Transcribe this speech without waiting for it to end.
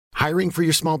Hiring for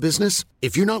your small business?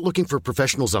 If you're not looking for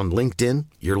professionals on LinkedIn,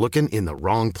 you're looking in the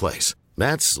wrong place.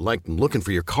 That's like looking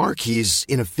for your car keys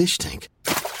in a fish tank.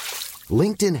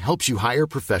 LinkedIn helps you hire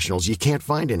professionals you can't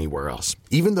find anywhere else,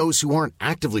 even those who aren't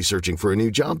actively searching for a new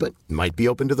job but might be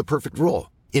open to the perfect role.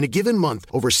 In a given month,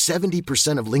 over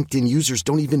 70% of LinkedIn users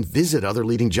don't even visit other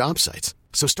leading job sites.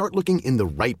 So start looking in the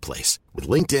right place. With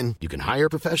LinkedIn, you can hire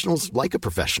professionals like a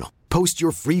professional. Post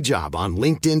your free job on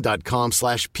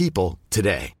linkedin.com/people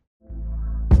today.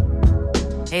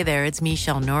 Hey there, it's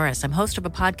Michelle Norris. I'm host of a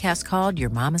podcast called Your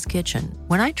Mama's Kitchen.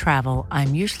 When I travel,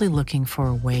 I'm usually looking for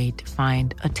a way to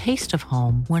find a taste of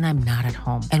home when I'm not at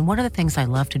home. And one of the things I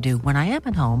love to do when I am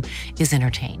at home is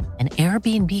entertain. And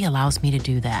Airbnb allows me to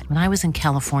do that. When I was in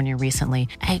California recently,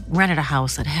 I rented a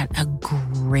house that had a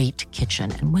great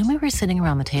kitchen. And when we were sitting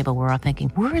around the table, we're all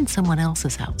thinking, we're in someone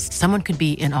else's house. Someone could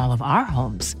be in all of our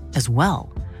homes as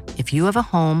well. If you have a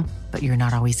home, but you're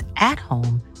not always at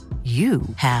home, you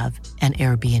have an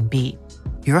Airbnb.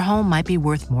 Your home might be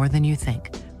worth more than you think.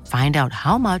 Find out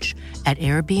how much at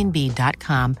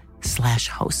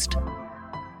airbnb.com/host.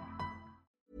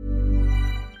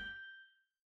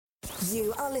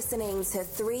 You are listening to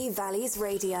Three Valleys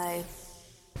Radio.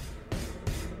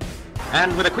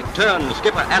 And with a quick turn,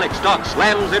 skipper Alex Dock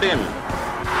slams it in. There's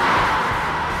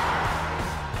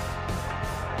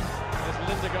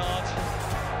Lindegaard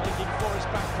making for his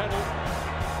back pedal.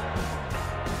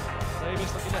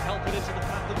 Davis looking to help it into the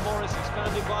path of Morris,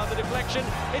 expanding by the deflection.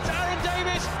 It's Aaron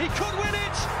Davis, he could win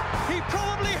it! He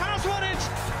probably has won it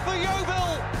for Yeovil!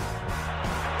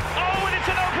 Oh, and it's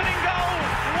an opening goal!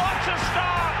 What a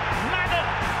start! Madden,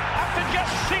 after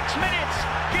just 6 minutes,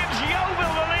 gives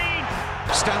Yeovil the lead!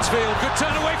 Stansfield, good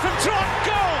turn away from Trot,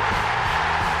 goal!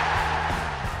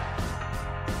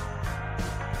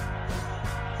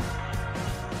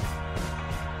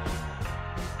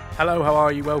 Hello, how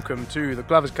are you? Welcome to the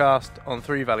Glovers Cast on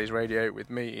Three Valleys Radio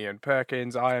with me, Ian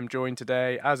Perkins. I am joined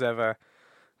today, as ever,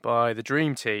 by the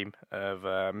dream team of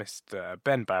Mr.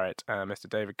 Ben Barrett and Mr.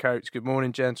 David Coates. Good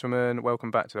morning, gentlemen. Welcome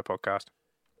back to the podcast.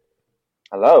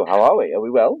 Hello, how are we? Are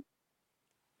we well?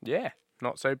 Yeah,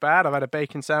 not so bad. I've had a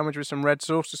bacon sandwich with some red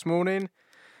sauce this morning,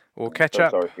 or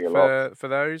ketchup for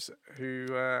those who,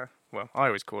 well, I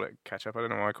always call it ketchup. I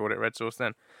don't know why I called it red sauce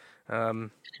then.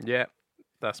 Yeah.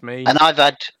 That's me. And I've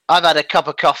had a cup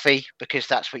of coffee because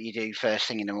that's what you do first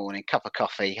thing in the morning. Cup of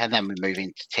coffee, and then we move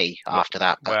into tea after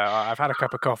that. But, well, I've had a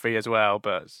cup of coffee as well,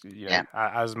 but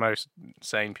as most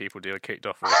sane people do, I kicked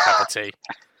off with a cup of tea.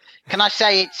 Can I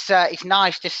say it's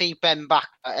nice to see Ben back?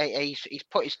 He's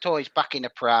put his toys back in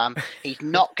the pram. He's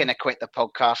not going to quit the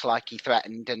podcast like he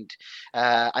threatened, and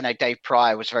I know Dave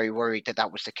Pryor was very worried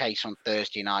that was the case on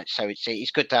Thursday night. So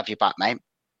it's good to have you back, mate.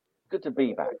 Good to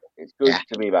be back. It's good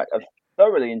to be back.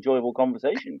 Thoroughly enjoyable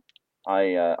conversation.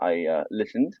 I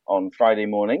listened on Friday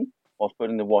morning whilst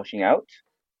putting the washing out.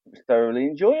 It was thoroughly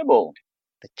enjoyable.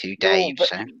 The two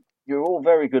Daves, You're all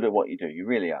very good at what you do. You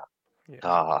really are.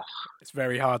 Yeah. It's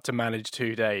very hard to manage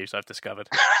two Daves, I've discovered.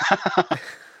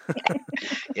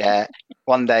 Yeah,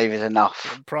 one Dave is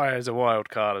enough. Pryor's a wild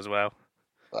card as well.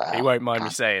 He won't mind me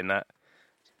saying that.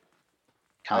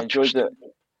 I enjoyed the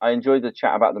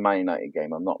chat about the Man United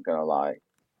game. I'm not going to lie.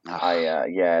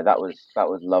 That was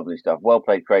lovely stuff. Well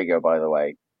played, Craigo, by the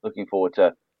way. Looking forward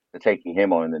to taking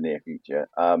him on in the near future.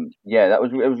 It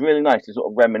was really nice to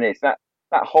sort of reminisce that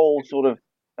whole sort of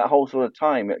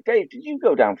time. Dave, did you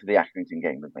go down for the Accrington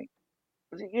game with me?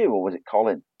 Was it you or was it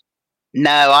Colin?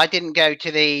 No, I didn't go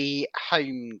to the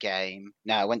home game.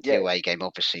 No, I went to the away game,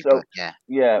 obviously. I went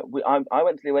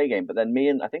to the away game, but then me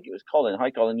and I think it was Colin.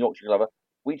 Hi, Colin, Yorkshire Glover.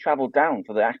 We travelled down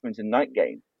for the Accrington night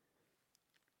game.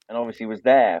 And obviously was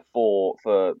there for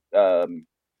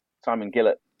Simon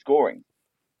Gillett scoring.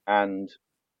 And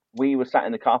we were sat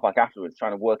in the car park afterwards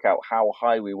trying to work out how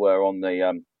high we were on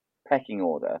the pecking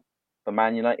order for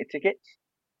Man United tickets.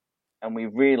 And we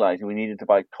realised we needed to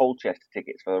buy Colchester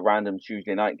tickets for the random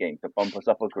Tuesday night game to bump us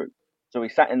up a group. So we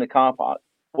sat in the car park,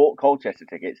 bought Colchester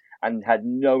tickets, and had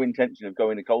no intention of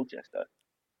going to Colchester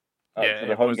for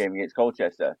the home game against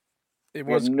Colchester.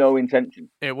 We had no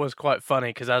intention. It was quite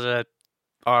funny because I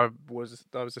was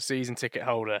a season ticket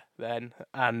holder then,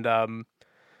 and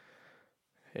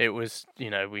it was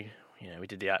we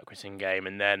did the Accrington game,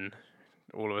 and then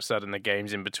all of a sudden the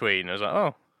game's in between. I was like,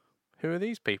 oh, who are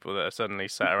these people that are suddenly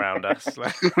sat around us?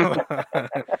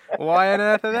 Why on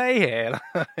earth are they here?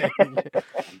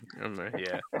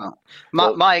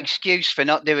 Well, my excuse for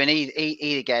not doing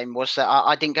either game was that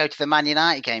I didn't go to the Man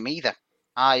United game either.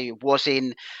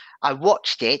 I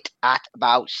watched it at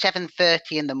about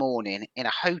 7:30 in the morning in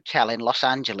a hotel in Los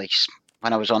Angeles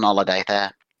when I was on holiday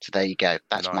there. So there you go.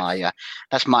 That's Nice.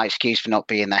 my excuse for not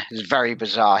being there. It was very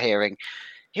bizarre hearing.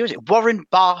 Who was it? Warren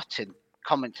Barton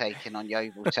commentating on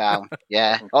Yeovil Town.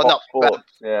 Yeah. Or not.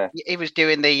 Sports, yeah. He was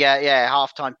doing the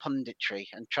halftime punditry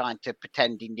and trying to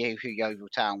pretend he knew who Yeovil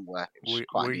Town were.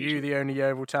 Were you the only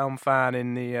Yeovil Town fan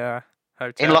in the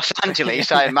hotel? In Los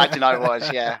Angeles? I imagine I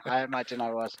was. Yeah, I imagine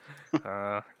I was.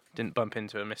 Didn't bump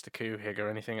into a Mr. Coohig or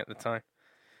anything at the time.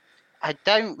 I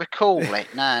don't recall it.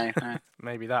 No.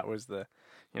 Maybe that was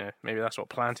maybe that's what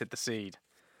planted the seed.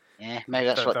 Yeah, maybe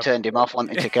that's what turned him off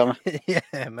wanting to come.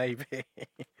 Yeah, maybe.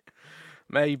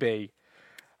 Maybe.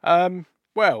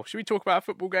 Well, should we talk about a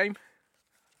football game?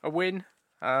 A win?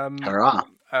 Hurrah.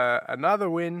 Another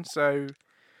win. So,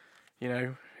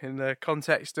 in the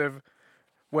context of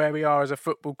where we are as a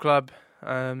football club,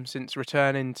 since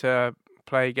returning to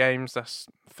play games, that's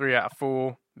 3 out of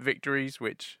 4 victories,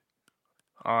 which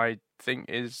I think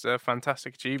is a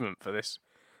fantastic achievement for this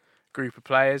group of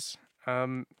players.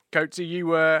 Coatsy, you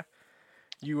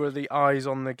were the eyes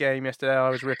on the game yesterday. I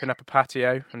was ripping up a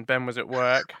patio and Ben was at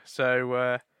work.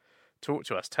 So talk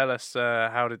to us. Tell us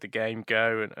how did the game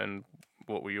go and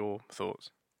what were your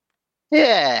thoughts?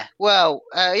 Yeah, well,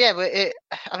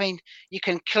 you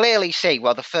can clearly see,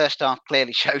 the first half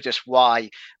clearly showed us why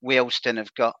Wealdstone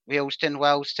have got... Wealdstone?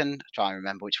 I'm trying to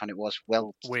remember which one it was.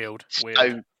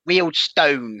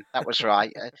 Wealdstone, that was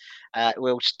right.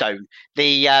 Wealdstone.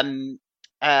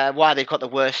 Why they've got the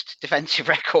worst defensive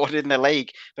record in the league,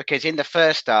 because in the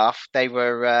first half they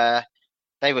were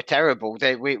terrible.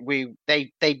 They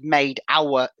made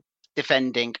our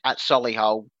defending at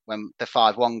Solihull when the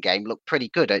 5-1 game looked pretty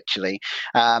good actually,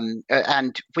 and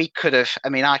we could have. I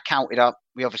mean, I counted up.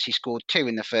 We obviously scored 2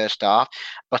 in the first half,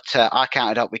 but I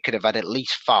counted up we could have had at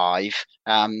least 5.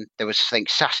 There was, I think,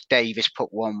 Sass Davis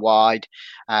put one wide.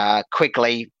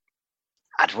 Quigley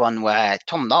had one where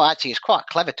Tom Knowles actually is quite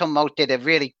clever. Tom Knowles did a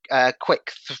really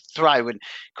quick throw, and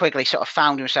Quigley sort of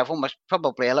found himself almost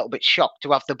probably a little bit shocked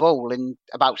to have the ball in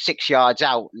about 6 yards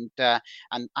out and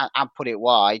put it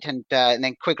wide. And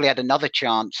then Quigley had another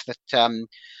chance that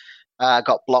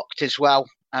got blocked as well.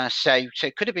 So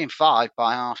it could have been 5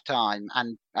 by half time,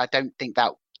 and I don't think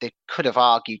that they could have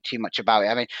argued too much about it.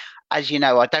 I mean, as you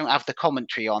know, I don't have the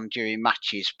commentary on during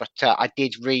matches, but I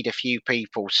did read a few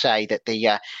people say that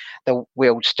the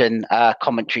Wealdstone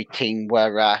commentary team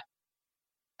were a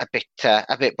bit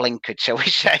blinkered, shall we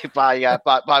say, by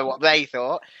what they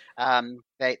thought.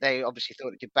 They obviously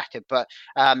thought it did better, but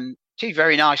 2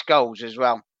 very nice goals as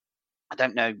well. I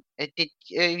don't know. Have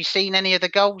you seen any of the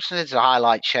goals? There's a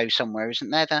highlight show somewhere, isn't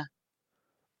there?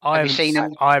 I haven't seen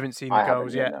the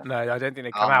goals yet. No, I don't think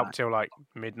they come out till like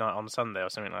midnight on Sunday or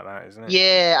something like that, isn't it?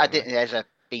 Yeah, I did. There's a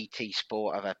BT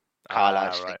Sport of a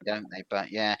highlights thing, don't they?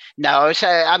 But yeah, no. So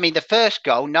I mean, the first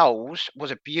goal, Knowles,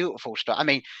 was a beautiful start. I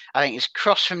mean, I think it's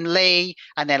cross from Lee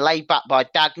and then laid back by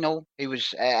Dagnall, who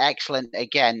was excellent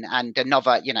again, and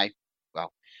another,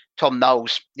 Tom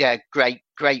Knowles, yeah, great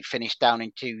finish down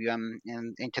into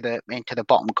the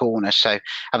bottom corner. So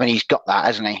I mean, he's got that,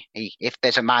 hasn't he? If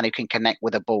there's a man who can connect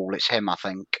with a ball, it's him, I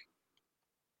think.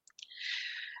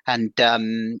 And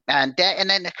then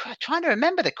trying to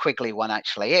remember the Quigley one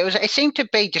actually. It seemed to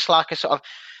be just like a sort of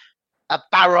a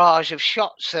barrage of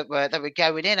shots that were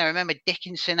going in. I remember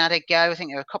Dickinson had a go. I think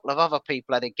there were a couple of other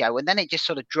people had a go, and then it just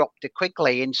sort of dropped to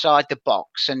Quigley inside the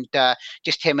box, and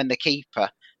just him and the keeper.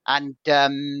 And a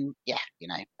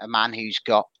man who's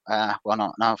got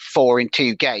 4 in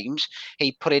 2 games,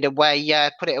 he put it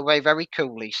away very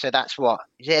coolly. So that's what,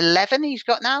 is it 11 he's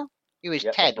got now? He was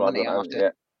 10, wasn't he,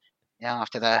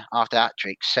 after that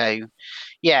trick. So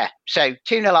yeah, so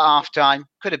 2-0 at half time,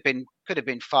 could have been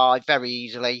 5 very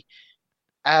easily.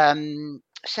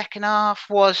 Second half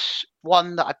was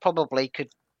one that I probably could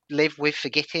live with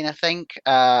forgetting. I think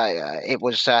it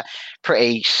was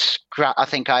pretty I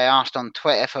think I asked on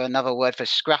Twitter for another word for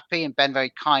scrappy, and Ben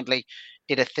very kindly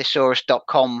did a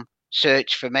thesaurus.com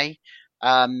search for me,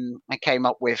 and came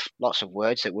up with lots of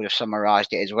words that would have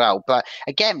summarised it as well. But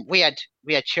again, we had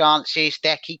chances.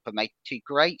 Their keeper made 2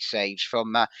 great saves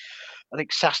from I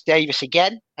think Sass Davis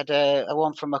again had a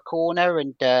one from a corner,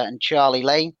 and Charlie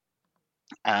Lee.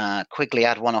 Quigley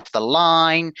had one off the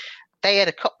line. They had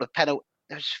a couple of penalties.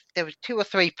 There was 2 or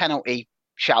 3 penalty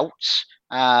shouts,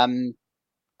 and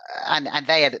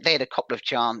they had a couple of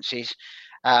chances.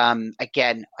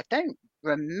 Again, I don't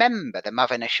remember them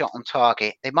having a shot on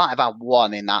target. They might have had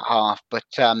one in that half, but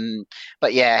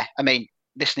yeah, I mean,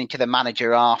 listening to the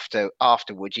manager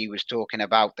afterwards, he was talking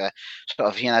about the sort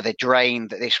of the drain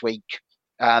that this week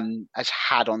has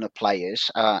had on the players,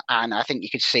 and I think you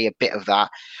could see a bit of that.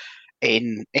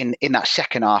 in that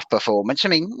second half performance. I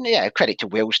mean, yeah, credit to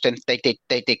Wilston. They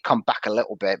did come back a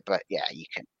little bit, but yeah, you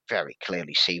can very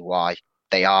clearly see why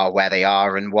they are where they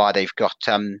are and why they've got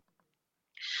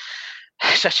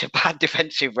such a bad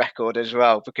defensive record as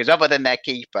well. Because other than their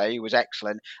keeper, who was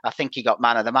excellent, I think he got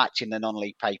man of the match in the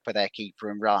non-league paper, their keeper,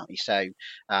 and rightly so.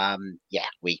 Yeah,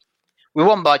 we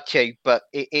won by 2, but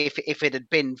if it had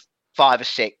been 5 or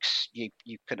 6, you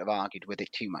couldn't have argued with it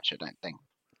too much, I don't think.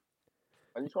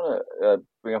 I just want to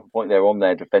bring up a point there on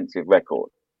their defensive record,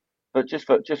 but just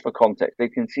for context, they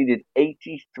conceded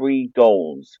 83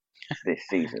 goals this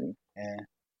season. Yeah,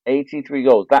 83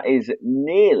 goals. That is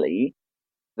nearly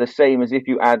the same as if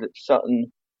you add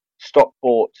Sutton,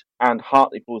 Stockport, and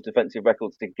Hartlepool's defensive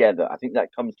records together. I think that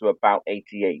comes to about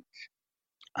 88.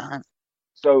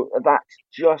 So that's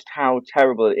just how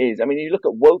terrible it is. I mean, you look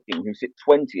at Woking, who sit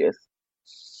 20th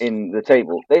in the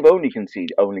table. They've only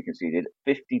conceded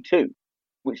 52.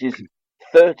 Which is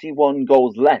 31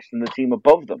 goals less than the team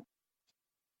above them,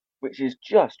 which is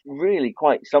just really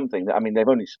quite something. I mean, they've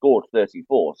only scored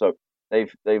 34, so they're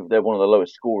one of the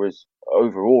lowest scorers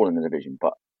overall in the division.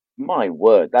 But my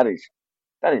word, that is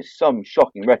some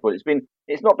shocking record.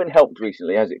 It's not been helped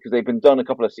recently, has it? Because they've been done a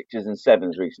couple of 6s and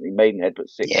 7s recently. Maidenhead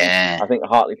put 6. Yeah. I think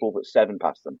Hartlepool put 7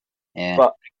 past them. Yeah.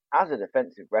 But as a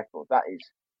defensive record,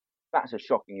 that's as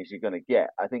shocking as you're going to get.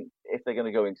 I think if they're going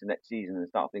to go into next season and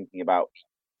start thinking about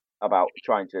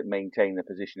trying to maintain the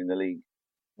position in the league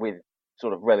with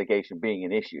sort of relegation being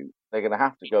an issue, they're going to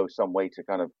have to go some way to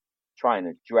kind of try and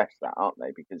address that, aren't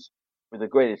they? Because with the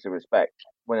greatest of respect,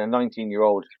 when a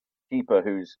 19-year-old keeper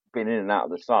who's been in and out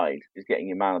of the side is getting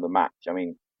your man of the match, I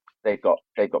mean, they've got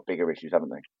bigger issues,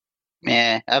 haven't they?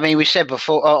 Yeah, I mean, we said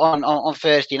before on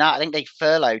Thursday night, I think they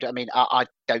furloughed. I mean, I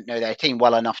don't know their team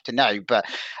well enough to know, but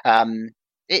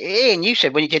Ian, you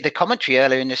said when you did the commentary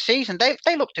earlier in the season,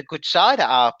 they looked a good side at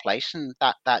our place, and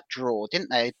that draw, didn't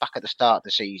they, back at the start of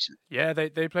the season? Yeah,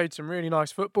 they played some really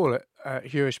nice football at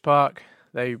Hewish Park.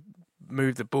 They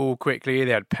moved the ball quickly.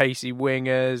 They had pacey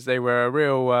wingers. They were a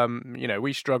real,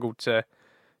 we struggled to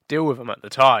deal with them at the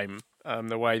time,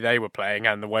 the way they were playing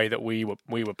and the way that we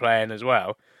were playing as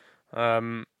well.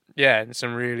 And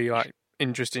some really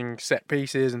interesting set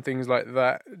pieces and things like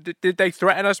that. Did they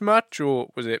threaten us much, or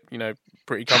was it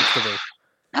pretty comfortable?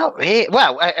 Not really.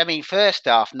 Well, I mean, first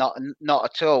half, not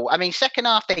at all. I mean, second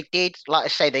half they did, like I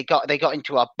say, they got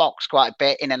into our box quite a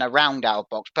bit, in and around our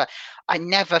box. But I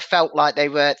never felt like they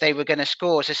were going to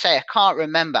score. As I say, I can't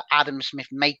remember Adam Smith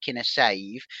making a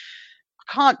save.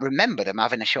 I can't remember them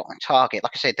having a shot on target.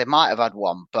 Like I said, they might have had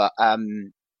one, but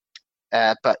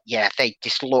yeah, they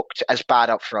just looked as bad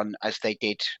up front as they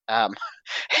did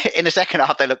in the second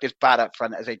half. They looked as bad up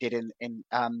front as they did in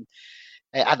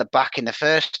at the back in the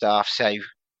first half. So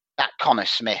that Connor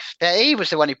Smith, he was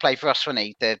the one who played for us, wasn't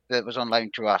he? That was on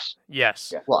loan to us.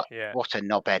 Yes. What a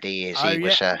knobhead he is.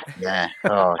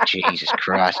 Oh, Jesus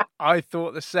Christ! I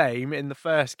thought the same in the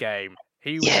first game.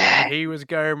 He was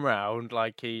going round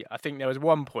I think there was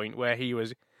one point where he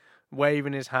was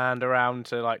waving his hand around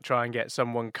to try and get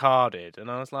someone carded, and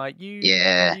I was like,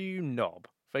 you knob,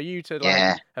 for you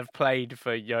to have played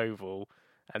for Yeovil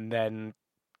and then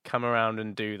come around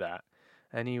and do that.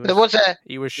 And he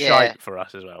was shite for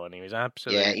us as well, and he was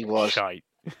absolutely shite.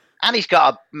 And he's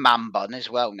got a man bun as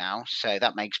well now, so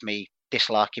that makes me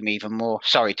dislike him even more.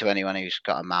 Sorry to anyone who's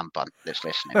got a man bun that's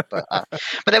listening, but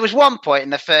there was one point in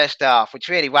the first half which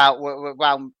really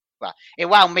it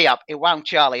wound me up. It wound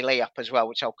Charlie Lee up as well,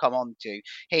 which I'll come on to.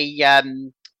 He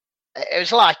it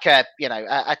was like a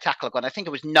tackle gun. I think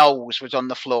it was Knowles was on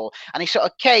the floor, and he sort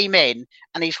of came in,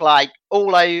 and he's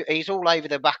all over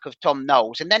the back of Tom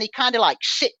Knowles, and then he kind of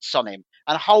sits on him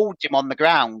and holds him on the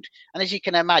ground. And as you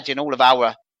can imagine, all of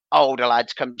our older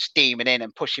lads come steaming in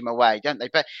and push him away, don't they?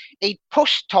 But he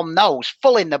pushed Tom Knowles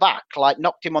full in the back,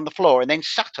 knocked him on the floor, and then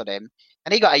sat on him,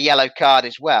 and he got a yellow card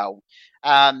as well.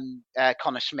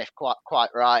 Connor Smith, quite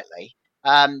rightly,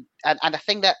 and the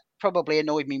thing that probably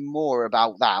annoyed me more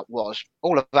about that was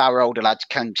all of our older lads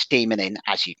came steaming in,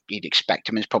 as you'd expect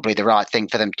them. It's probably the right thing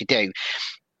for them to do.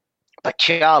 But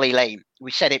Charlie Lee,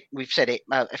 we've said it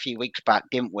a few weeks back,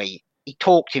 didn't we? He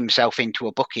talked himself into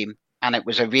a booking, and it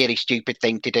was a really stupid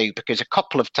thing to do, because a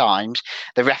couple of times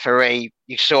the referee,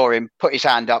 you saw him put his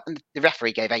hand up, and the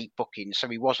referee gave 8 bookings, so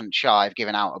he wasn't shy of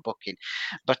giving out a booking.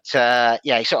 But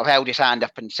he sort of held his hand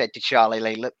up and said to Charlie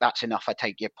Lee, "Look, that's enough, I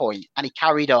take your point." And he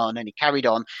carried on, and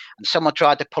someone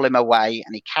tried to pull him away,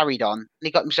 and he carried on, and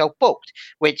he got himself booked,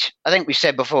 which I think we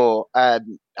said before.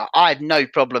 I had no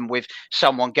problem with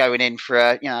someone going in for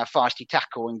a feisty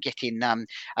tackle and getting and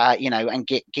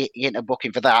getting a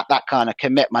booking for that kind of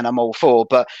commitment. I'm all for.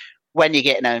 But when you're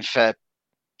getting in for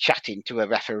chatting to a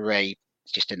referee.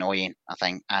 It's just annoying, I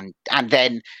think. And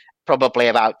then probably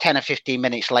about 10 or 15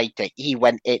 minutes later,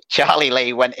 Charlie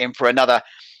Lee went in for another,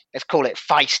 let's call it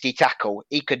feisty tackle.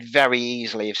 He could very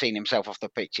easily have seen himself off the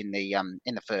pitch in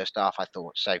the first half, I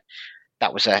thought. So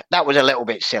that was a little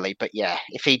bit silly. But yeah,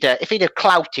 if he'd have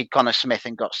clouted Connor Smith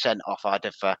and got sent off, I'd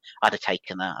have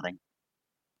taken that, I think.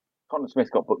 Connor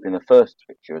Smith got booked in the first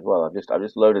fixture as well. I've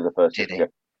just loaded the first fixture.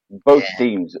 Both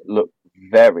teams look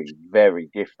very, very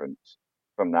different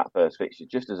from that first fixture,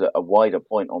 just as a wider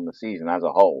point on the season as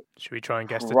a whole. Should we try and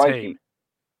guess the team?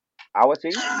 Our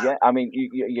team? Yeah, I mean,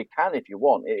 you can if you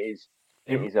want. It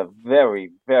is a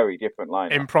very, very different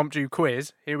lineup. Impromptu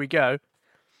quiz. Here we go.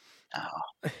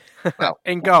 Oh. Well,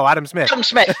 in goal, Adam Smith. Adam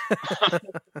Smith.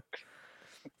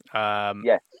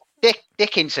 Yes.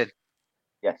 Dickinson.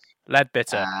 Yes.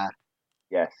 Ledbetter.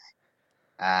 Yes.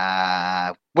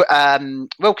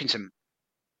 Wilkinson.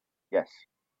 Yes.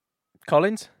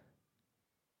 Collins?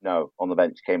 No, on the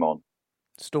bench, came on.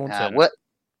 Staunton.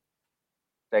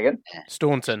 Say again?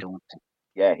 Staunton.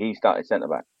 Yeah, he started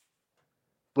centre-back.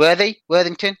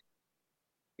 Worthington?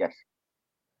 Yes.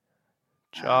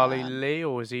 Charlie Lee,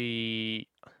 or was he...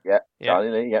 Yeah,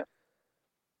 Charlie Lee, yeah.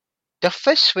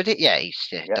 Duffus, would it? Yeah, he's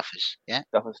Duffus, yeah.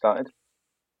 Duffus started.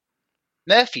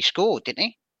 Murphy scored, didn't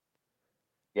he?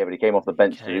 Yeah, but he came off the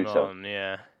bench to do so.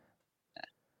 Yeah.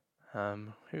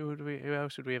 Who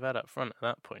else would we have had up front at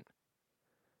that point?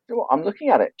 You know what? I'm looking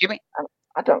at it. Jimmy?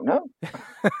 I don't know.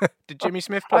 Did Jimmy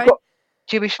Smith play?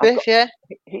 Jimmy Smith, yeah.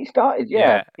 He started,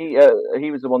 yeah.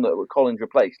 He was the one that Collins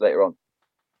replaced later on.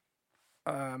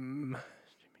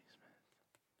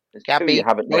 Gabby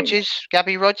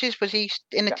Rogers, was he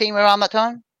in the team around that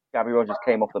time? Gabby Rogers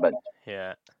came off the bench.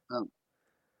 Yeah.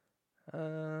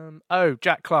 Oh.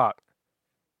 Jack Clark.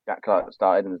 Jack Clark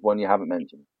started, and there's one you haven't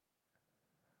mentioned.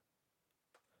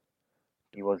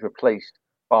 He was replaced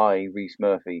by Reece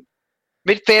Murphy.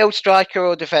 Midfield striker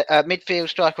or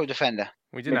defender?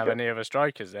 We didn't have any other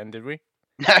strikers then, did we?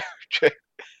 No, true.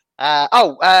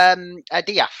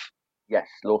 Diaf. Yes,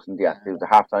 Lawson Diaz. He was a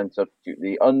half-time substitute.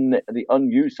 The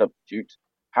unused substitute,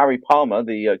 Harry Palmer,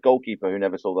 the goalkeeper who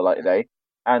never saw the light of day,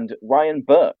 and Ryan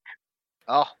Burke.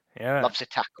 Oh, yeah, loves a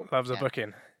tackle. Loves a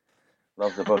booking.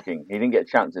 Loves the booking. He didn't get a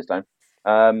chance this time.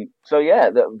 So yeah,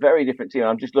 the very different team.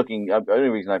 I'm just looking. The only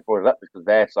reason I brought it up is because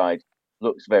their side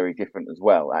looks very different as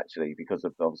well, actually, because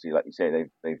of obviously, like you say,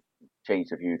 they've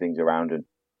changed a few things around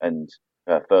and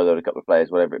furthered a couple of players,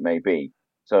 whatever it may be.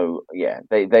 So yeah,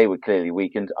 they were clearly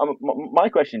weakened. My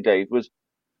question, Dave, was: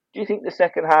 do you think the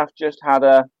second half just had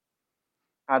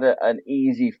an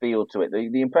easy feel to it?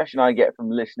 The impression I get from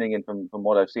listening and from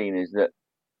what I've seen is that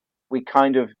we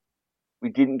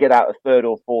didn't get out of third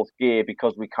or fourth gear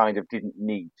because we kind of didn't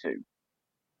need to.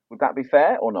 Would that be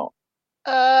fair or not?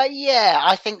 Yeah,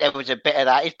 I think there was a bit of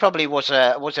that. It probably was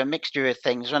a mixture of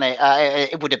things, wasn't it?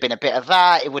 It would have been a bit of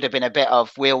that. It would have been a bit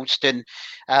of Wealdstone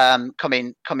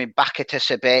coming back at us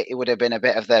a bit. It would have been a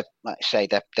bit of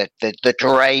the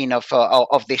drain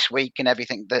of this week and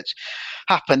everything that's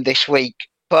happened this week.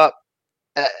 But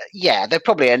yeah, there are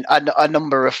probably a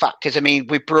number of factors. I mean,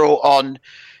 we brought on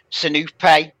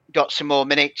Sanupe, got some more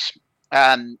minutes.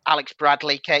 Alex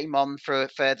Bradley came on for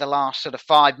the last sort of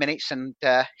 5 minutes, and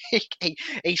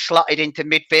he slotted into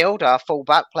midfield, our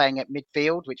fullback playing at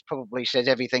midfield, which probably says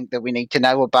everything that we need to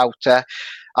know about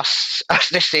us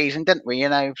this season, didn't we? You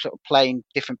know, sort of playing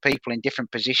different people in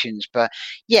different positions. But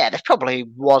yeah, there probably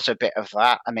was a bit of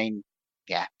that. I mean,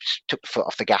 yeah, just took the foot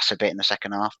off the gas a bit in the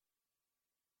second half,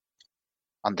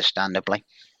 understandably.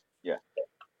 Yeah.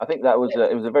 I think that was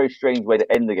it was a very strange way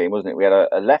to end the game, wasn't it? We had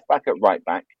a left back at right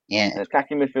back, an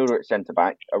attacking midfielder at centre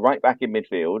back, a right back in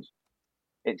midfield.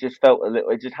 It just felt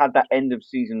it just had that end of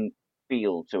season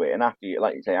feel to it. And after,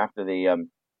 like you say, after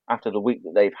the week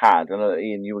that they've had, I know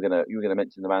Ian, you were gonna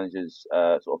mention the manager's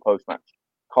sort of post match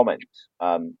comments.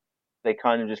 They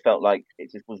kind of just felt like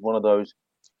it just was one of those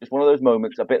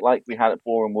moments, a bit like we had at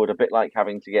Boreham Wood, a bit like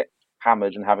having to get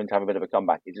hammered and having to have a bit of a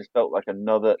comeback. It just felt like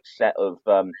another set of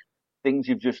things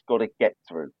you've just got to get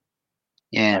through.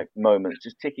 Yeah. Like moments,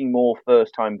 just ticking more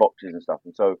first-time boxes and stuff.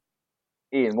 And so,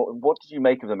 Ian, what did you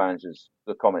make of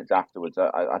the comments afterwards?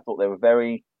 I thought they were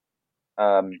very,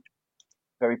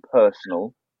 very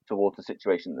personal towards the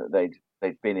situation that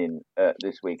they'd been in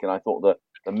this week. And I thought that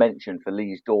the mention for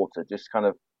Lee's daughter just kind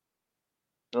of,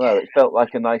 I don't know, it felt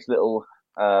like a nice little,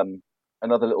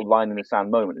 another little line in the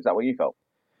sand moment. Is that what you felt?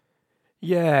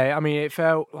 Yeah, I mean, it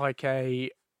felt like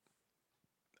a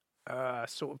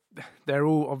sort of, they're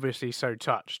all obviously so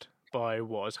touched by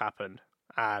what has happened,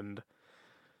 and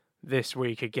this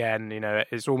week again, you know,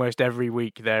 it's almost every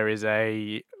week there is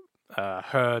a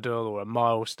hurdle or a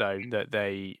milestone that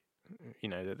they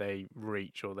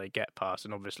reach or they get past.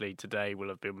 And obviously today will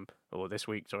have been, or this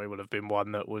week, sorry, will have been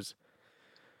one that was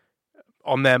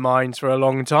on their minds for a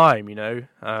long time. It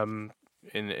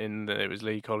was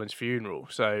Lee Collins' funeral.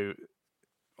 So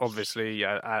obviously,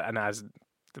 and as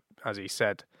he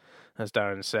said, as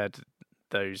Darren said,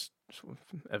 those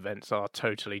events are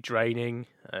totally draining,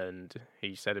 and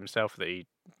he said himself that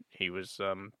he was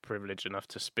privileged enough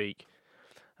to speak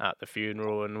at the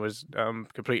funeral and was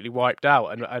completely wiped out,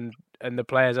 and the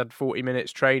players had 40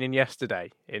 minutes training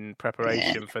yesterday in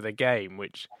preparation for the game,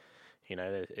 which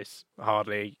it's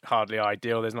hardly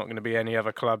ideal. There's not going to be any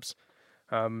other clubs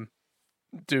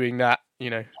doing that,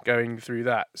 going through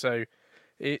that. So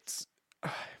it's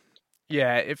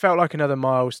it felt like another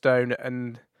milestone,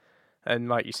 and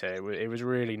like you say, it was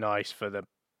really nice for the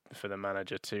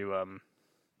manager to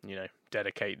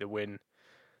dedicate the win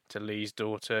to Lee's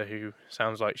daughter, who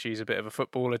sounds like she's a bit of a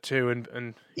footballer too,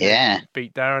 and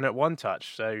beat Darren at one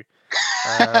touch. So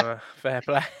fair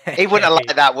play. He wouldn't have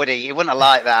liked that, would he? He wouldn't have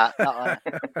liked that.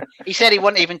 He said he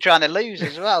wasn't even trying to lose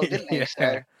as well, didn't he?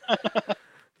 So.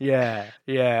 yeah.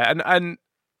 And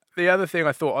the other thing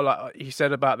I thought he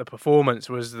said about the performance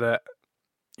was that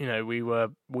we were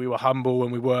humble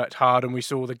and we worked hard and we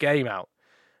saw the game out,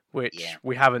 which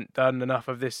we haven't done enough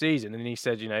of this season. And he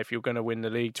said, if you're going to win the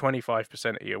league,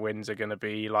 25% of your wins are going to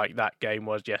be like that game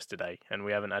was yesterday, and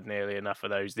we haven't had nearly enough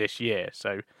of those this year.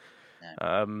 So,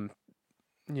 I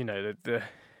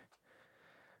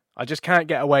just can't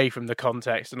get away from the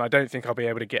context, and I don't think I'll be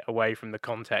able to get away from the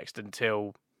context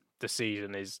until the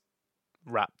season is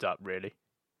wrapped up, really.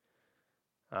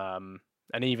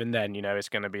 And even then, it's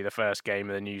going to be the first game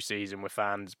of the new season with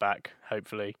fans back,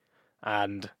 hopefully,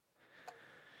 and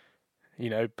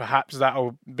perhaps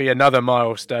that'll be another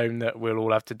milestone that we'll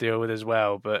all have to deal with as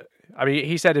well. But I mean,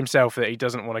 he said himself that he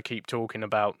doesn't want to keep talking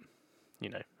about,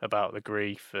 about the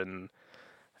grief and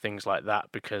things like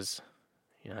that because,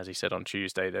 as he said on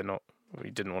Tuesday, he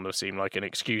didn't want to seem like an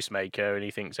excuse maker, and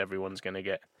he thinks everyone's going to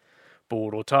get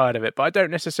bored or tired of it. But I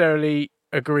don't necessarily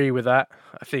agree with that.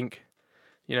 I think,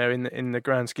 in the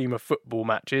grand scheme of football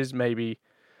matches, maybe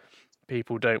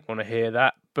people don't want to hear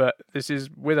that. But this is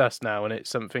with us now, and it's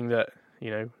something that,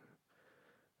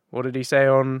 what did he say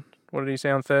on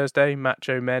Thursday?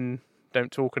 Macho men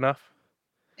don't talk enough.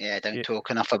 Yeah, don't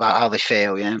talk enough about how they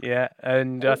feel, Yeah,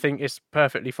 and I think it's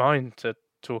perfectly fine to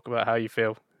talk about how you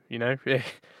feel,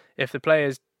 If the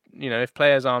players, if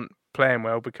players aren't playing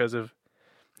well because of,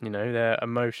 they're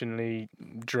emotionally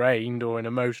drained or in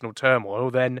emotional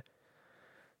turmoil, then,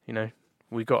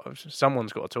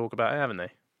 someone's got to talk about it, haven't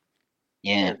they?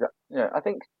 Yeah. Yeah, I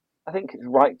think it's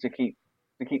right to keep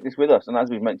this with us, and as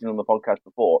we've mentioned on the podcast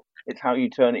before, it's how you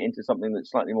turn it into something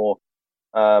that's slightly more,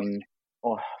 for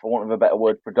want of a better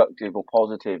word, productive or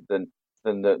positive than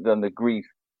the grief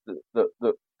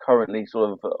that currently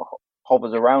sort of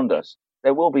hovers around us.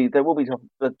 There will be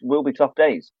tough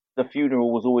days. The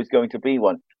funeral was always going to be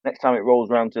one. Next time it rolls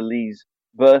around to Lee's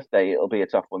birthday, it'll be a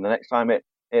tough one. The next time March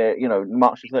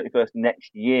the 31st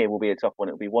next year will be a tough one.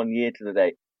 It'll be 1 year to the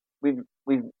day. We've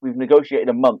negotiated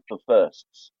a month of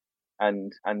firsts,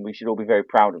 and we should all be very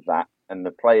proud of that. And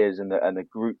the players and the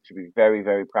group should be very,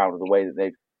 very proud of the way that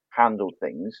they've handled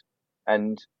things.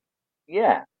 And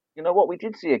yeah, you know what? We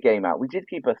did see a game out. We did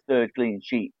keep a third clean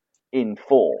sheet in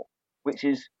 4, which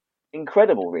is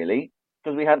incredible, really,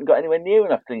 because we hadn't got anywhere near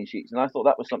enough clean sheets. And I thought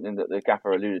that was something that the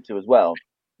gaffer alluded to as well.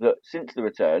 That since the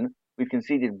return, we've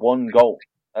conceded 1 goal.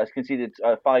 Conceded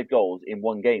 5 goals in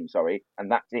 1 game. Sorry,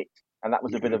 and that's it. And that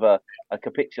was a bit of a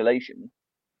capitulation.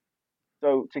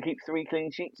 So to keep 3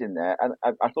 clean sheets in there, and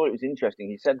I thought it was interesting.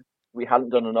 He said we hadn't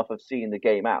done enough of seeing the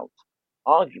game out.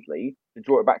 Arguably, to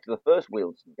draw it back to the first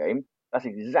Wealdstone game, that's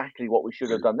exactly what we should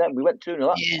have done then. We went 2-0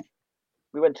 up. Yeah.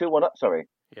 We went 2-1 up, sorry.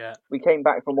 Yeah. We came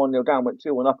back from 1-0 down, went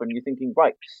 2-1 up, and you're thinking,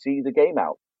 right, see the game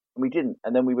out. And we didn't.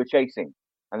 And then we were chasing.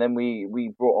 And then we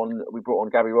brought on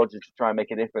Gabby Rogers to try and make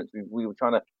a difference. We were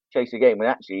trying to chase a game when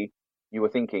actually you were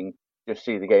thinking, just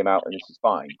see the game out and this is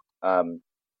fine.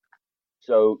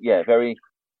 So yeah, very,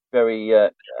 very,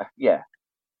 yeah.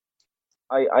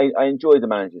 I enjoyed the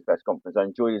manager's press conference. I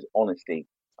enjoyed his honesty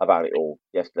about it all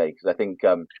yesterday, because I think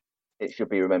it should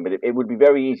be remembered. It would be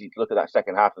very easy to look at that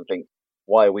second half and think,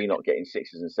 why are we not getting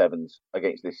 6s and 7s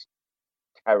against this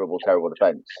terrible, terrible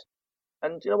defence?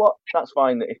 And you know what? That's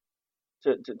fine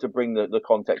to bring the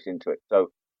context into it. So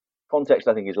context,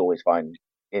 I think, is always fine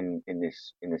in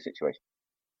this situation.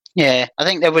 Yeah, I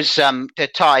think there was to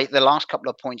tie the last couple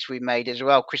of points we made as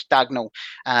well. Chris Dagnall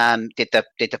did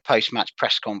the post-match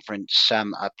press conference,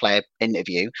 a player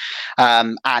interview,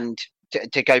 and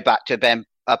to go back to Ben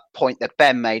a point that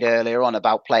Ben made earlier on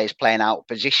about players playing out of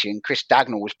position. Chris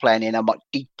Dagnall was playing in a much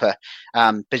deeper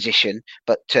position.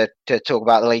 But to talk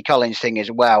about the Lee Collins thing as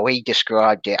well, he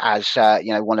described it as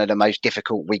one of the most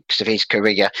difficult weeks of his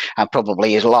career and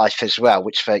probably his life as well,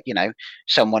 which for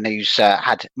someone who's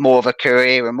had more of a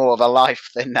career and more of a life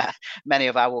than many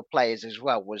of our players as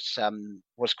well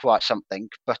was quite something.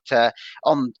 But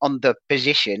on the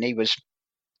position, he was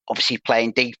obviously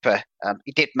playing deeper.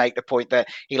 He did make the point that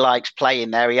he likes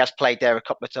playing there. He has played there a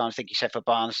couple of times, I think he said, for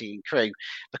Barnsley and Crewe,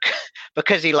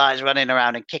 because he likes running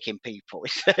around and kicking people.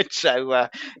 So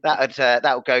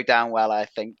that would go down well, I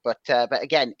think. But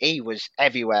again, he was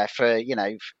everywhere for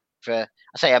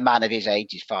I say a man of his age.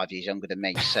 He's 5 years younger than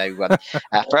me. So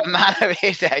for a man of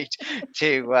his age,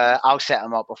 I'll set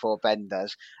him up before Ben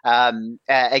does.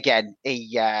 Again,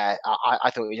 I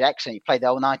thought he was excellent. He played the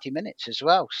whole 90 minutes as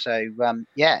well. So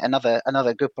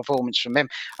another good performance from him.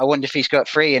 I wonder if he's got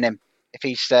 3 in him. If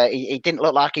he's he didn't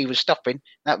look like he was stopping.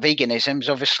 That veganism's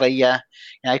obviously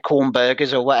corn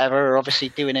burgers or whatever are obviously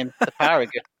doing him the power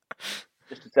good.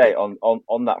 Just to say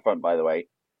on that front, by the way,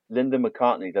 Lyndon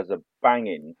McCartney does a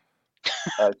banging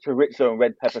chorizo and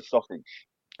red pepper sausage.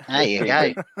 There you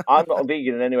go. I'm not a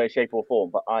vegan in any way, shape, or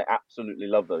form, but I absolutely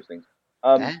love those things.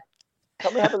 Can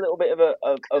we have a little bit of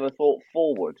a thought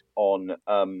forward on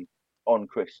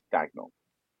Chris Dagnall?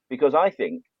 Because I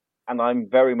think, and I'm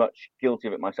very much guilty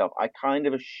of it myself, I kind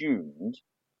of assumed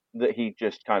that he'd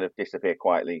just kind of disappear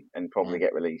quietly and probably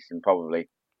get released, and probably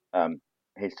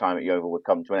his time at Yeovil would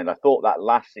come to an end. I thought that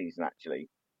last season, actually,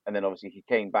 and then obviously he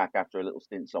came back after a little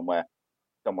stint somewhere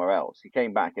else. He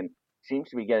came back and seems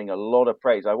to be getting a lot of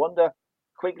praise. I wonder,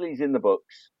 Quigley's in the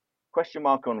books, question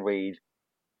mark on Reid.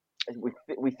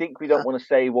 We think we don't want to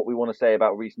say what we want to say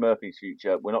about Rhys Murphy's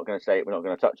future. We're not going to say it. We're not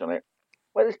going to touch on it.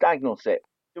 Where does Dagnall sit?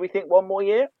 Do we think one more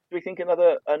year? Do we think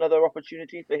another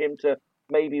opportunity for him to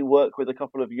maybe work with a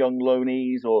couple of young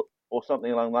loanees or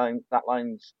something along that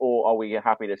lines? Or are we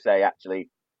happy to say, actually,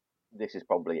 this is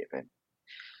probably it for him?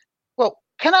 Well,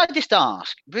 can I just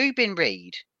ask, Ruben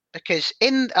Reid, because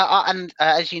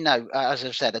as you know, as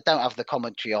I've said, I don't have the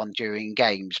commentary on during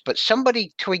games, but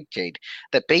somebody tweeted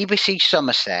that BBC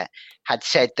Somerset had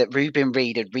said that Ruben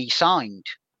Reid had re-signed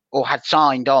or had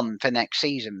signed on for next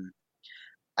season.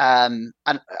 And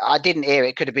I didn't hear it.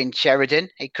 It could have been Sheridan.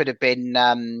 It could have been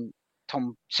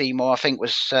Tom Seymour, I think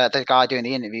was the guy doing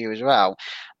the interview as well.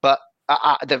 But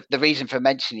the reason for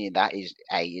mentioning that is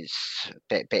a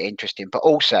bit interesting, but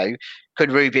also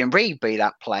could Ruben Reid be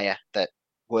that player that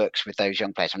works with those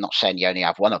young players? I'm not saying you only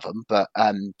have one of them, but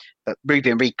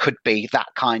Ruben Reid could be that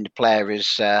kind of player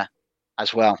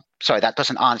as well. Sorry, that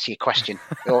doesn't answer your question.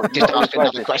 Or just ask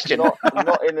another question. Not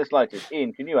in the slightest.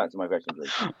 Ian, can you answer my question,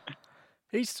 please?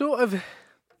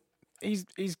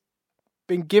 He's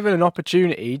been given an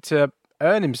opportunity to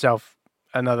earn himself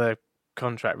another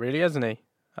contract, really, hasn't he?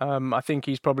 I think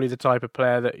he's probably the type of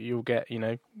player that you'll get,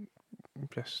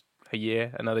 just a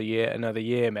year, another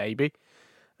year, maybe.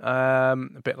 A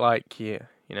bit like,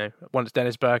 once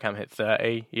Dennis Bergkamp hit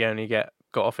 30, he only got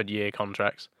offered year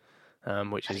contracts,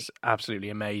 which is absolutely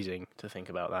amazing to think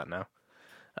about that now.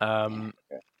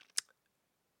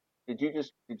 Did you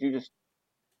just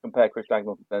compare Chris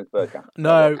Dagnall to Dennis Bergkamp?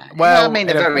 No, well, I mean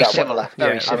they're very similar.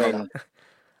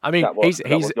 I mean,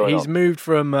 he's moved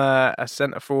from a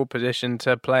centre forward position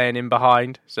to playing in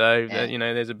behind, so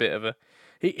there's a bit of a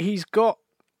he's got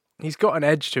an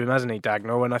edge to him, hasn't he,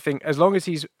 Dagnall? And I think as long as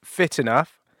he's fit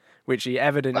enough, which he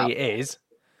evidently is,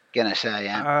 gonna say,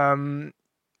 yeah.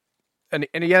 And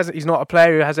he's not a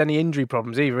player who has any injury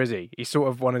problems either, is he? He's sort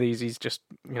of one of these. He's just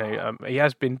he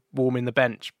has been warming the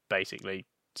bench basically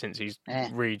since he's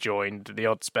rejoined, the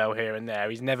odd spell here and there.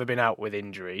 He's never been out with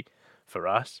injury for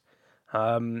us.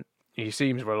 He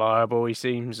seems reliable. He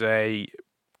seems a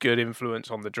good influence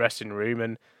on the dressing room.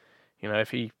 And,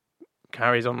 if he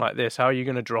carries on like this, how are you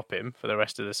going to drop him for the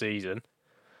rest of the season?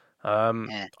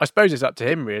 I suppose it's up to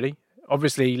him, really.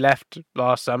 Obviously, he left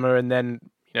last summer and then,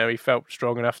 he felt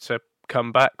strong enough to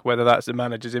come back, whether that's the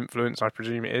manager's influence, I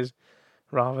presume it is,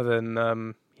 rather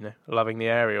than, loving the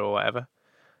area or whatever.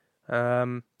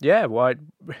 Why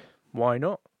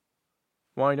not?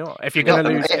 Why not? If you're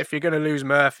going to lose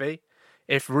Murphy,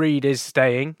 if Reid is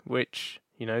staying, which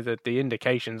the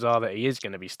indications are that he is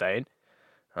going to be staying,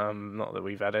 not that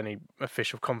we've had any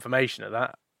official confirmation of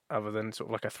that, other than sort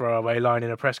of like a throwaway line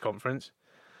in a press conference.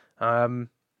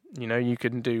 You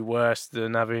can do worse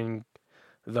than having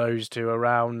those two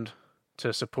around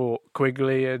to support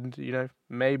Quigley and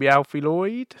maybe Alfie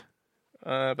Lloyd,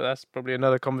 but that's probably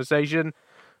another conversation.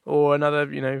 Or another,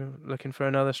 looking for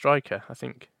another striker. I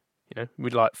think,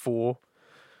 we'd like four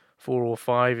or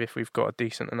five if we've got a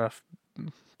decent enough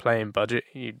playing budget,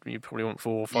 you probably want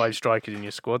 4 or 5 strikers in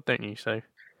your squad, don't you? So,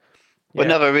 Well,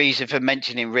 another reason for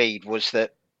mentioning Reed was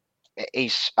that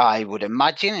I would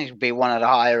imagine he'd be one of the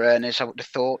higher earners, I would have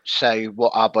thought. So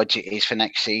what our budget is for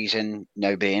next season,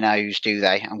 nobody knows, do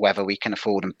they? And whether we can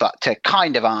afford him. But to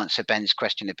kind of answer Ben's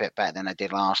question a bit better than I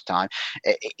did last time,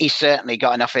 he's certainly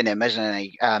got enough in him, hasn't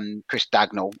he? Chris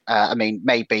Dagnall. I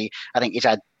think he's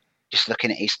had, just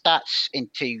looking at his stats in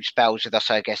 2 spells with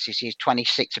us, I guess this is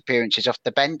 26 appearances off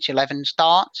the bench, 11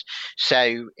 starts.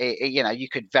 So, you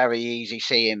could very easily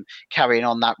see him carrying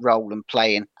on that role and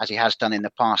playing as he has done in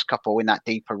the past couple in that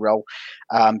deeper role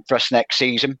for us next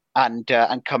season, and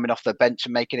coming off the bench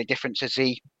and making a difference as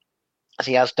he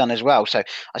has done as well. So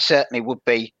I certainly would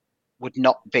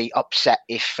not be upset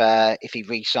if he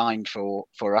re-signed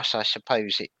for us. I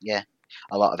suppose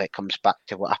a lot of it comes back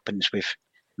to what happens with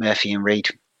Murphy and Reed.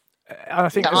 I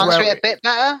think to answer it a bit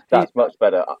better. That's much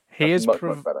better. He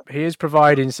is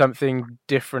providing something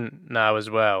different now as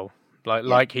well.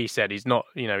 Like he said, he's not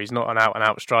an out and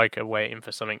out striker waiting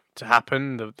for something to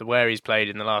happen. The where he's played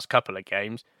in the last couple of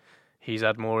games, he's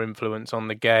had more influence on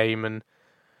the game,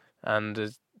 and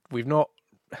we've not.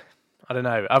 I don't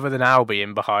know. Other than Albie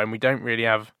in behind, we don't really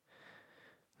have.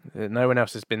 No one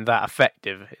else has been that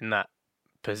effective in that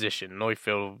position.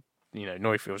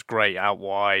 Neufield's great out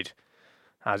wide,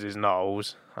 as is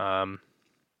Knowles. I'm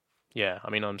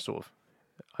sort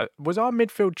of... was our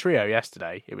midfield trio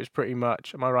yesterday? It was pretty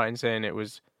much... Am I right in saying it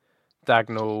was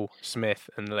Dagnall,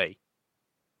 Smith and Lee?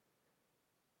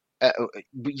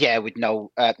 With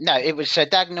Knowles. No, it was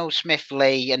Dagnall, Smith,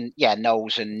 Lee, and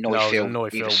Knowles and Neufeld.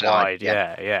 Neufeld wide,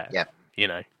 yeah.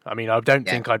 I don't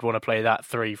think I'd want to play that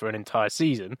 3 for an entire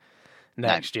season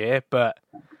next year, but...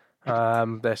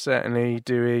 they're certainly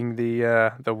doing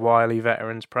the wily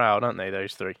veterans proud, aren't they,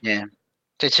 those 3? Yeah.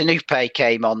 So Tanupe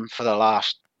came on for the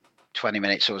last 20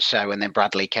 minutes or so, and then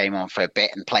Bradley came on for a bit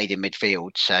and played in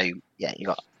midfield. So, you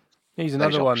got... He's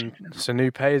another one,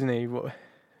 Tanupe, isn't he?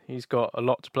 He's got a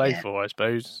lot to play for, I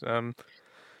suppose.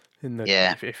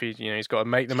 If he's got to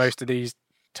make the most of these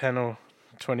 10 or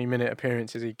 20-minute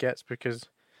appearances he gets, because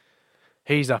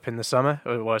he's up in the summer.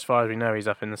 Well, as far as we know, he's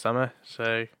up in the summer,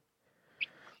 so...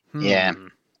 Yeah.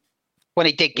 When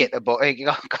he did get the ball, he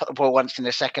got the ball once in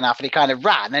the second half, and he kind of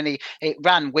ran, and he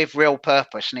ran with real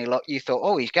purpose. And you thought,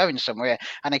 oh, he's going somewhere,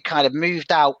 and he kind of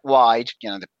moved out wide.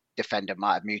 The defender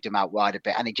might have moved him out wide a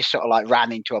bit, and he just sort of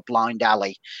ran into a blind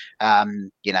alley.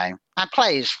 And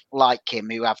players like him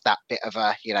who have that bit of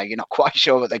a, you're not quite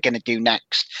sure what they're going to do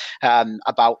next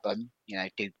about them.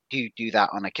 Do that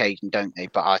on occasion, don't they?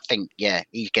 But I think,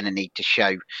 he's going to need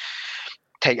to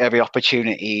take every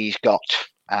opportunity he's got.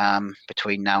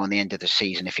 Between now and the end of the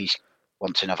season, if he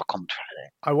wants another contract.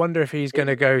 I wonder if he's going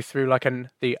to go through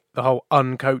the whole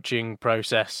uncoaching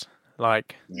process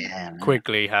like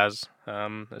Quigley has,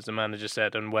 as the manager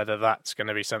said, and whether that's going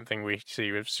to be something we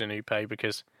see with Tanupe,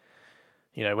 because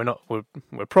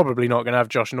we're probably not going to have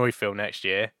Josh Neufeld next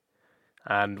year,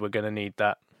 and we're going to need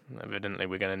that. Evidently,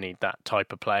 we're going to need that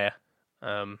type of player.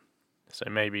 So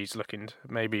maybe he's looking.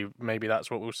 Maybe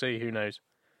that's what we'll see. Who knows?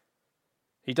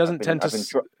 He doesn't tend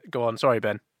to... Go on, sorry,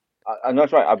 Ben. I'm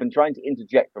not right. I've been trying to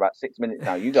interject for about 6 minutes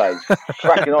now. You guys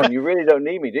cracking on. You really don't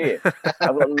need me, do you?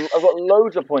 I've got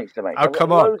loads of points to make.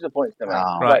 Come on. Loads of points to make.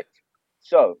 Oh, right.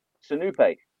 So,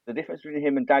 Tanupe, the difference between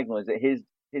him and Dagnall is that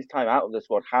his time out of the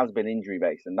squad has been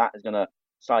injury-based, and that is going to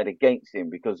side against him,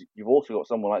 because you've also got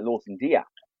someone like Lawson Diap,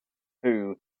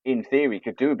 who, in theory,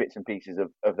 could do bits and pieces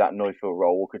of that Neufeld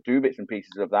role, or could do bits and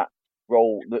pieces of that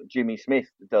role that Jimmy Smith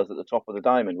does at the top of the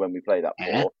diamond when we play that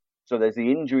ball. So there's the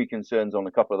injury concerns on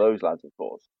a couple of those lads, of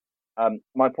course.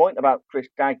 My point about Chris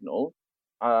Dagnall,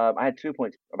 I had 2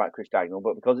 points about Chris Dagnall,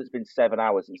 but because it's been 7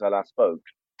 hours since I last spoke,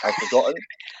 I've forgotten.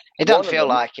 It doesn't feel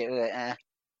like it.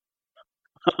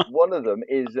 One of them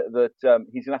is that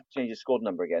he's going to have to change his squad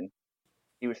number again.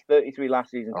 He was 33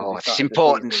 last season. It's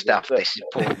important stuff. This is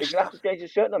important. He's going to have to change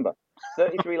his shirt number.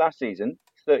 33 last season,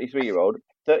 33-year-old.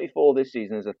 34 this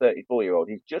season as a 34-year-old.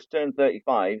 He's just turned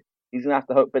 35. He's going to have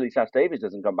to hope Billy Sass-Davies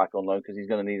doesn't come back on loan, because he's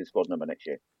going to need a squad number next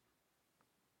year.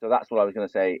 So that's what I was going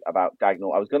to say about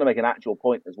Dagnall. I was going to make an actual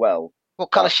point as well.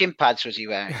 What colour shin pads was he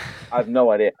wearing? I have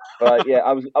no idea. But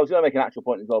I was going to make an actual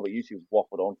point as well, but you two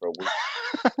waffled on for a week.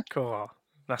 Cool.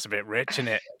 That's a bit rich, isn't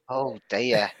it? Oh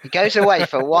dear. He goes away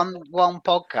for one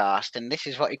podcast, and this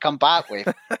is what he come back with.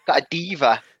 Got a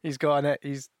diva. He's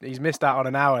missed out on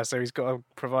an hour, so he's got to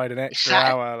provide an extra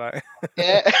hour.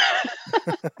 Yeah.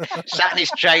 Sat in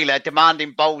his trailer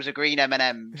demanding bowls of green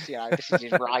M&Ms. This is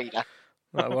his rider.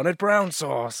 I wanted brown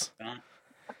sauce.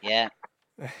 Yeah.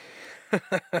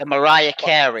 The Mariah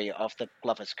Carey of the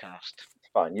Lovers cast.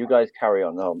 Fine, you guys carry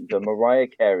on. The Mariah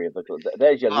Carey of the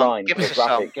there's your line give for us the a song.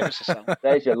 graphic. Give us a song.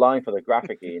 There's your line for the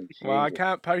graphic, Ian. Well, I Jesus.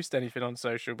 can't post anything on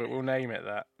social, but we'll name it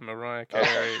that. Mariah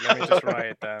Carey. Let me just write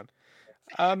it down.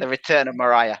 The return of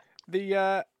Mariah.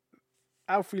 The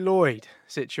Alfie Lloyd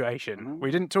situation. We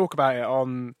didn't talk about it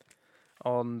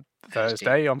on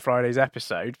Thursday, on Friday's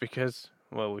episode, because,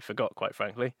 well, we forgot, quite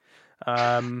frankly.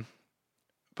 But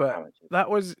that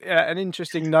was an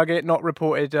interesting nugget, not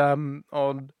reported on,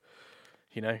 on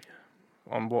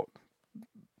what,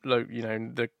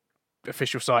 the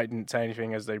official site didn't say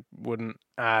anything, as they wouldn't,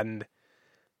 and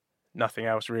nothing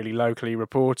else really locally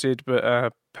reported. But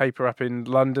a paper up in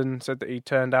London said that he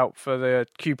turned out for the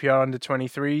QPR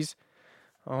under-23s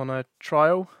on a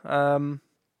trial.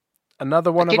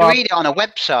 Another one I did read it on a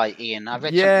website, Ian. I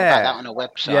read something about that on a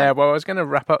website. Yeah, well, I was going to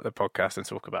wrap up the podcast and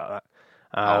talk about that.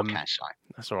 Okay, sorry.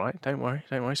 That's all right. Don't worry.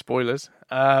 Spoilers.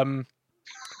 I'm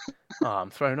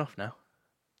thrown off now.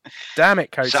 Damn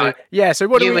it, coach. So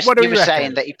what do we reckon? You were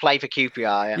saying that he played for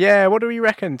QPR. Yeah, what do we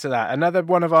reckon to that? Another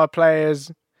one of our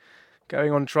players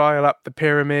going on trial up the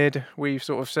pyramid. We've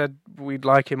sort of said we'd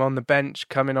like him on the bench,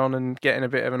 coming on and getting a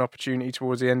bit of an opportunity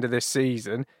towards the end of this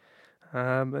season.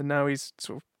 And now he's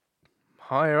sort of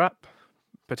higher up,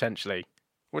 potentially.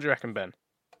 What do you reckon, Ben?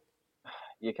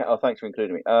 You can. Oh, thanks for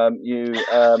including me.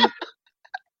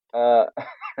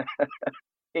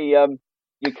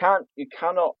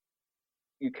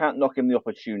 You can't knock him the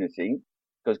opportunity,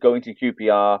 because going to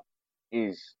QPR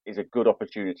is a good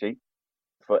opportunity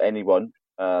for anyone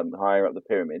higher up the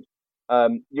pyramid.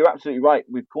 You're absolutely right.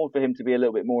 We've called for him to be a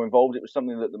little bit more involved. It was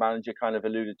something that the manager kind of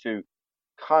alluded to,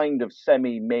 kind of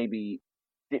maybe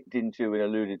dipped into and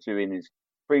alluded to in his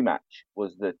pre-match,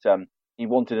 was that he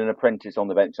wanted an apprentice on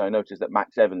the bench. I noticed that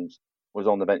Max Evans was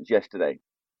on the bench yesterday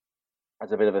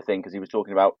as a bit of a thing, because he was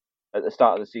talking about, at the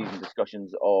start of the season,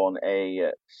 discussions on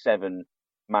a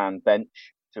 7-man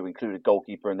bench to include a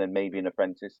goalkeeper and then maybe an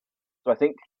apprentice. So I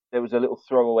think there was a little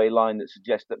throwaway line that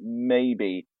suggests that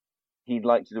maybe he'd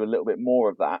like to do a little bit more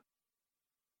of that.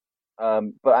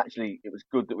 But actually, it was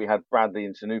good that we had Bradley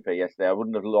and Sanupe yesterday. I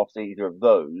wouldn't have lost either of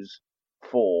those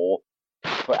for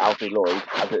Alfie Lloyd.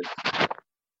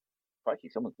 Crikey,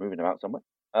 someone's moving about somewhere.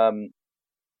 I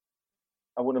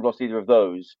wouldn't have lost either of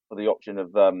those for the option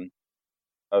of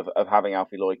having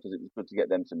Alfie Lloyd, because it was good to get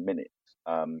them some minutes.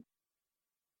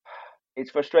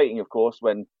 It's frustrating, of course,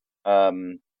 when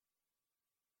you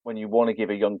want to give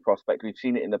a young prospect. We've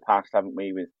seen it in the past, haven't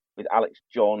we, with Alex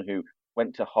John, who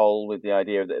went to Hull with the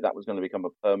idea that was going to become a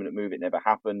permanent move. It never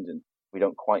happened, and we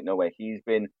don't quite know where he's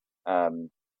been.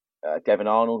 Devon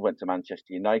Arnold went to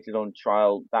Manchester United on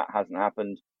trial. That hasn't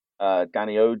happened.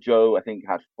 Danny Ojo, I think,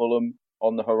 had Fulham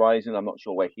on the horizon. I'm not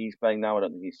sure where he's playing now. I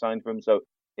don't think he's signed for him. So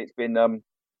it's been a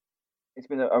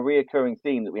reoccurring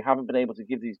theme that we haven't been able to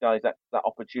give these guys that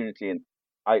opportunity. And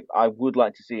I would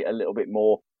like to see it a little bit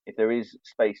more. If there is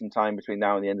space and time between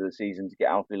now and the end of the season to get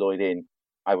Alfie Lloyd in,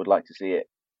 I would like to see it.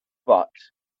 But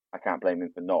I can't blame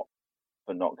him for not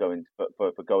going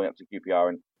for going up to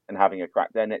QPR and having a crack.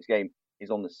 Their next game is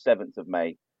on the 7th of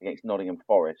May against Nottingham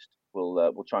Forest.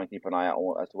 We'll try and keep an eye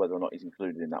out as to whether or not he's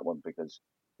included in that one, because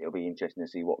it'll be interesting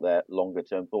to see what their longer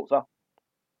term thoughts are.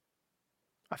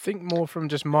 I think more from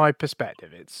just my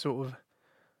perspective, it's sort of,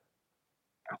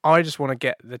 I just want to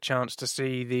get the chance to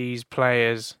see these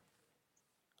players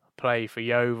play for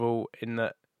Yeovil, in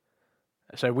that,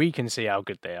 so we can see how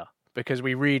good they are, because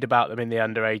we read about them in the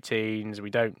under-18s. We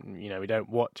don't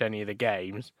watch any of the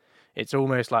games. It's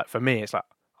almost like, for me, it's like,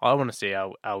 I want to see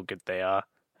how good they are,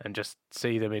 and just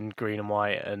see them in green and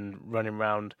white and running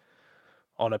around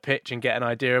on a pitch and get an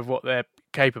idea of what they're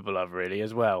capable of, really,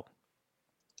 as well.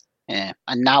 Yeah,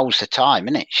 and now's the time,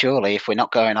 isn't it? Surely, if we're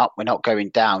not going up, we're not going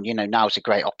down. Now's a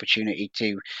great opportunity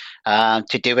to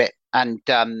do it. And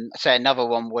say another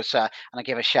one was, and I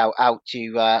give a shout out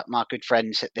to my good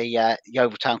friends at the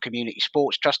Yeovil Town Community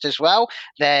Sports Trust as well.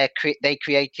 They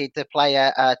created the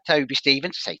player Toby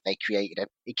Stevens. I say they created him.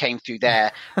 He came through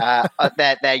their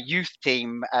youth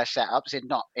team setups,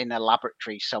 not in a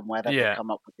laboratory somewhere that they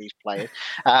come up with these players.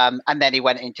 And then he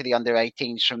went into the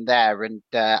under-18s from there. And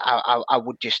I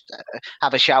would just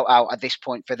have a shout out at this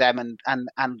point for them and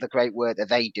the great work that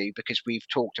they do, because we've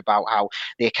talked about how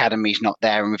the academy's not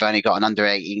there and we've only got an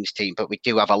under-18s team, but we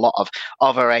do have a lot of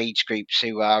other age groups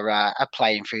who are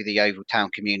playing through the Yeovil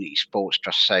Town Community Sports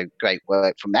Trust. So great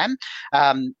work from them.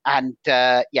 Toby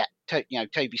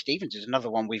Stevens is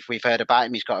another one we've heard about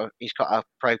him. He's got a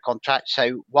pro contract.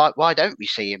 So why don't we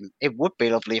see him? It would be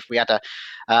lovely if we had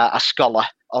a scholar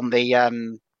on the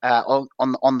on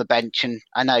the bench. And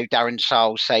I know Darren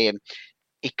Sarle's saying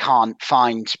he can't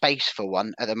find space for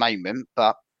one at the moment,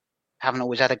 but haven't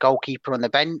always had a goalkeeper on the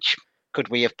bench. Could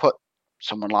we have put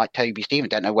someone like Toby Stevens?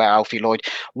 Don't know where Alfie Lloyd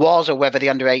was or whether the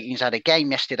under-18s had a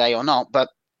game yesterday or not, but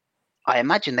I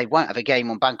imagine they won't have a game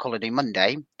on Bank Holiday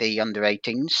Monday, the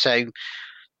under-18s. So it'd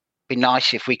be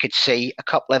nice if we could see a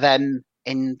couple of them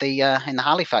in the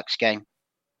Halifax game.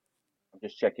 I'm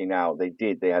just checking now. They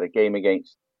had a game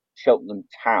against Cheltenham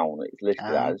Town. It's listed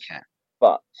as,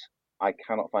 but I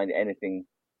cannot find anything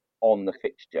on the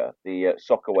fixture. The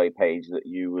Soccerway page that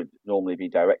you would normally be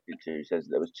directed to says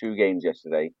there was 2 games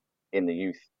yesterday in the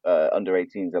youth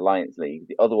under-18s Alliance League.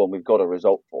 The other one we've got a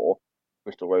result for.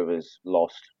 Bristol Rovers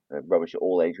lost. Rubbish at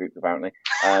all age groups apparently.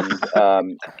 And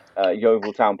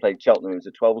Yeovil Town played Cheltenham. It was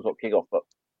a 12 o'clock kickoff, but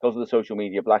because of the social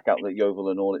media blackout that Yeovil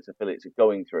and all its affiliates are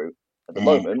going through at the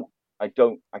moment, I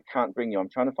can't bring you. I'm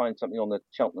trying to find something on the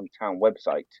Cheltenham Town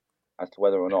website as to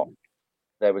whether or not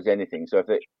there was anything. So if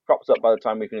it crops up by the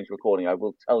time we finish recording, I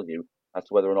will tell you as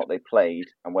to whether or not they played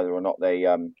and whether or not they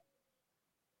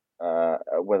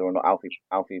whether or not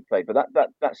Alfie played. But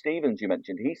that Stevens you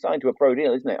mentioned, he signed to a pro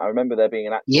deal, isn't it? I remember there being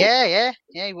an actual, yeah,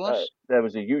 he was. There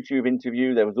was a YouTube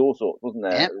interview. There was all sorts, wasn't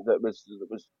there? Yep. That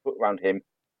was put around him.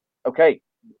 Okay,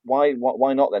 why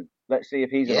not then? Let's see if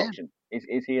he's an option.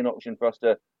 Is he an option for us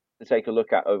to take a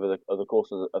look at over the course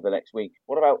of the next week?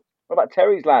 What about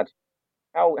Terry's lad?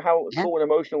 How cool and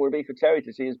emotional would it be for Terry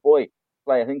to see his boy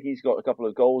play? I think he's got a couple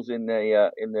of goals in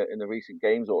the recent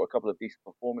games, or a couple of decent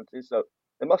performances. So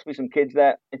there must be some kids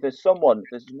there. If there's one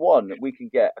that we can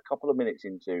get a couple of minutes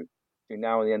into between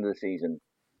now and the end of the season,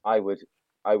 I would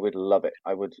love it.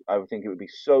 I would think it would be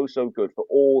so good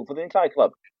for the entire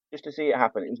club just to see it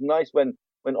happen. It was nice when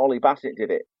Ollie Bassett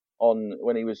did it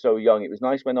when he was so young. It was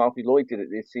nice when Alfie Lloyd did it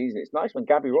this season. It's nice when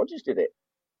Gabby Rogers did it.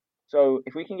 So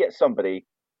if we can get somebody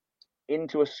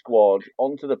into a squad,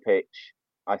 onto the pitch,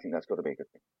 I think that's got to be a good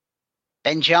thing.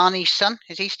 Benjani's son,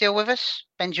 is he still with us?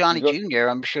 Benjani Jr.,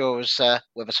 I'm sure, was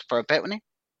with us for a bit, wasn't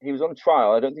he? He was on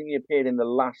trial. I don't think he appeared in the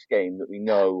last game that we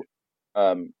know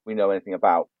anything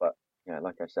about. But yeah,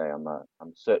 like I say,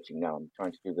 I'm searching now. I'm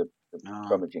trying to do the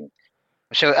rummaging.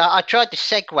 So I tried to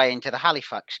segue into the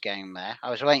Halifax game there. I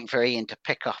was waiting for Ian to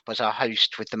pick up as our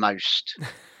host with the most.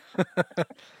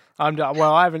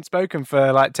 I haven't spoken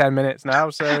for like 10 minutes now,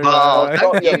 so...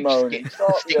 Don't you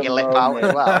stick your lip out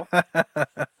as well.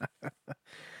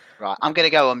 Right, I'm going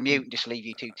to go on mute and just leave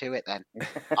you two to it then.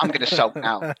 I'm going to sulk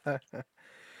now.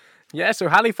 Yeah, so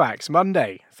Halifax,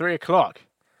 Monday, 3 o'clock.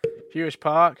 Hewish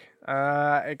Park,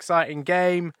 exciting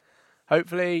game.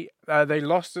 Hopefully, they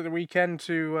lost at the weekend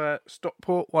to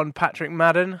Stockport, won Patrick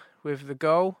Madden with the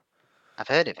goal. I've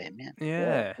heard of him,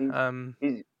 yeah.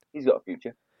 He's got a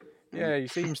future. Yeah, he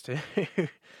seems to.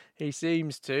 He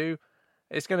seems to.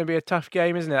 It's going to be a tough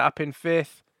game, isn't it? Up in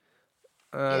 5th.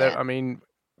 I mean,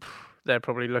 they're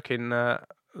probably looking at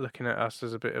us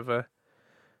as a bit of a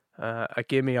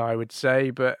gimme, I would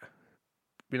say. But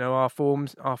you know, our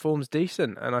form's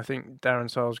decent, and I think Darren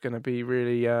Sarll's going to be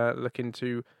really looking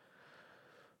to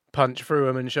punch through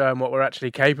them and show them what we're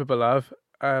actually capable of.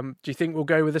 Do you think we'll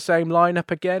go with the same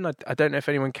lineup again? I don't know if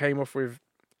anyone came off with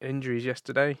injuries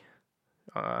yesterday.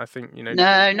 I think, you know...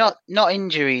 No, not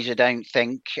injuries, I don't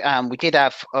think. We did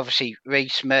have, obviously,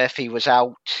 Reece Murphy was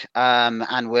out,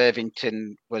 and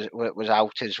Worthington was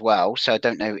out as well. So I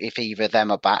don't know if either of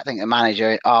them are back. I think the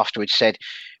manager afterwards said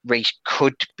Reece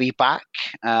could be back.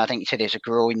 I think he said it's a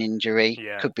groin injury.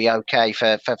 Yeah. Could be okay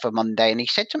for Monday. And he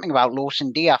said something about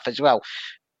Lawson Diaf as well.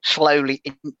 Slowly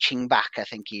inching back, I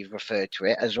think he referred to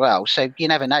it as well. So you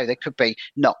never know. There could be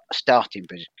not a starting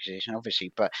position,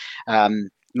 obviously, but...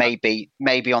 Maybe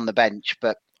on the bench,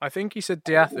 but I think he said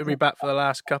Diath will be back for the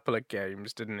last couple of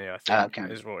games, didn't he? I think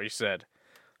is what he said.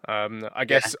 I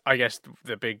guess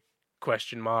the big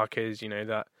question mark is, you know,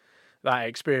 that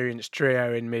experienced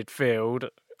trio in midfield.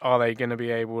 Are they going to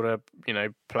be able to, you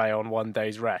know, play on one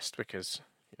day's rest? Because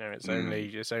you know it's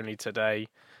only today,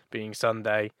 being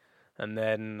Sunday, and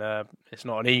then it's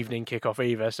not an evening kickoff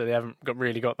either, so they haven't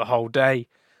really got the whole day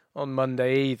on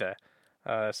Monday either.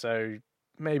 So.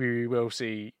 Maybe we will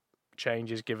see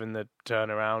changes given the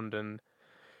turnaround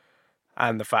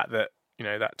and the fact that, you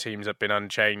know, that teams have been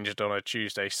unchanged on a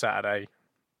Tuesday, Saturday,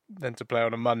 then to play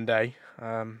on a Monday.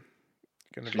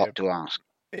 It's a lot to ask.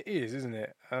 It is, isn't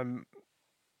it?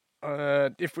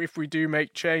 If we do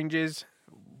make changes,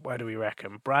 where do we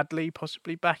reckon? Bradley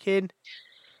possibly back in?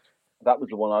 That was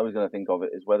the one I was going to think of, it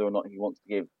is whether or not he wants to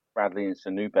give Bradley and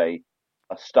Sanupe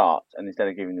a start, and instead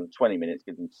of giving them 20 minutes,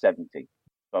 give them 70.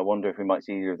 So I wonder if we might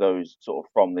see either of those sort of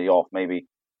from the off. Maybe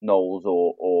Knowles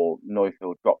or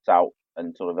Neufeld drops out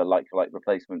and sort of a like-for-like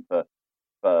replacement for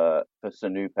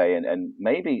Sanupe, and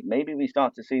maybe we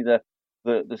start to see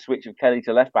the switch of Kelly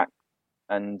to left back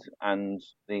and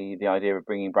the idea of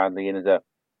bringing Bradley in as a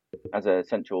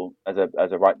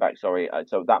right back. Sorry,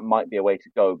 so that might be a way to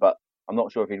go, but I'm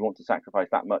not sure if he'd want to sacrifice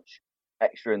that much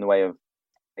extra in the way of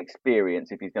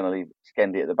experience if he's going to leave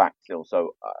Skendi at the back still.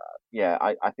 So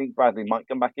I think Bradley might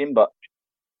come back in, but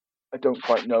I don't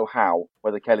quite know how.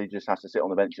 Whether Kelly just has to sit on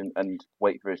the bench and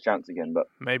wait for his chance again, but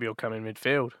maybe he'll come in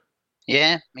midfield.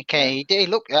 Yeah, okay. He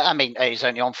look. I mean, he's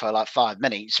only on for like 5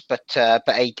 minutes, but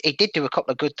he did do a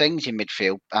couple of good things in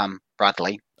midfield.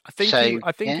 Bradley. I think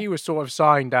he was sort of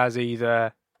signed as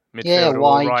either midfielder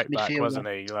or right back, wasn't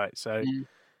he?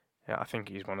 I think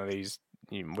he's one of these.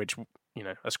 Which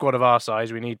a squad of our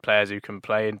size, we need players who can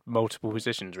play in multiple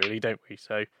positions, really, don't we?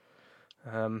 So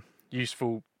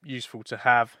useful to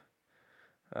have.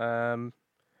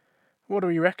 What do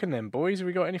we reckon then, boys? Have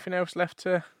we got anything else left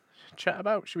to chat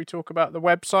about? Should we talk about the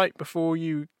website before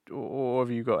you, or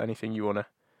have you got anything you want to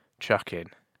chuck in?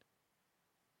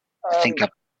 I think I've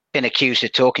been accused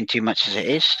of talking too much as it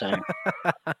is, so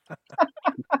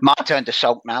my turn to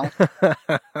sulk now.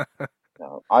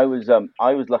 No, I was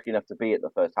lucky enough to be at the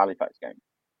first Halifax game,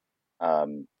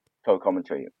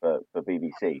 co-commentary for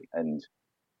BBC, and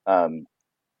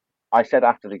I said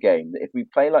after the game that if we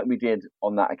play like we did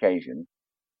on that occasion,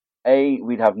 A,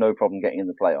 we'd have no problem getting in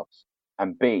the playoffs,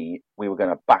 and B, we were going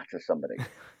to batter somebody.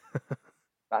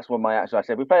 That's when I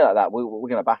said, we play like that, we're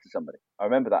going to batter somebody. I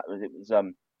remember that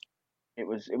it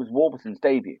was Warburton's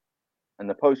debut, and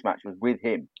the post match was with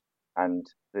him, and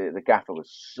the gaffer was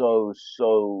so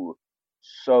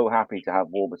happy to have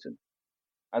Warburton.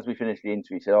 As we finished the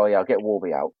interview, he said, "Oh yeah, I'll get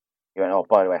Warby out." He went, "Oh,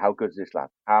 by the way, how good is this lad?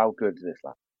 How good is this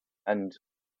lad?" And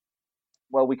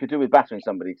well, we could do with battering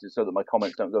somebody so that my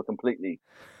comments don't go completely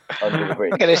under the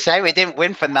bridge. I'm going to say we didn't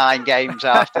win for 9 games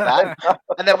after that,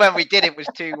 and then when we did, it was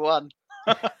 2-1.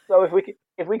 So if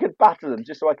we could batter them,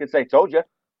 just so I could say, "Told you,"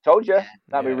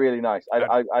 that'd be really nice.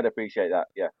 I'd appreciate that.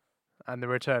 Yeah. And the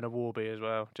return of Warby as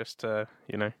well, just to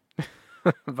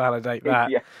validate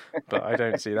that. Yeah. But I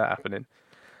don't see that happening.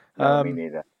 No, me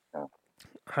neither. No.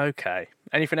 Okay.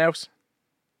 Anything else?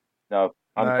 No,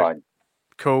 I'm fine.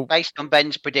 Cool. Based on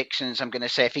Ben's predictions, I'm going to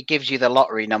say if he gives you the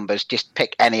lottery numbers, just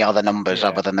pick any other numbers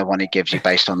other than the one he gives you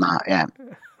based on that. Yeah.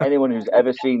 Anyone who's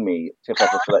ever seen me tip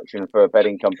off a selection for a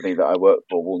betting company that I work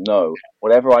for will know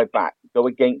whatever I back, go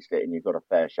against it, and you've got a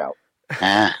fair shout.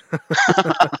 Yeah.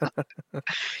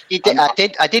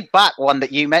 I did back one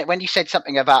that you made when you said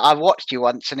something about I watched you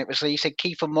once, and it was you said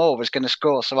Kiefer Moore was going to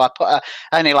score, so I put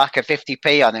only like a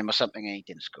 50p on him or something, and he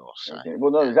didn't score. So.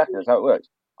 Well, no, exactly, that's how it works.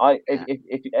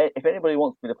 If anybody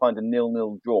wants me to find a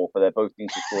 0-0 draw for their both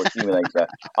teams to score accumulator,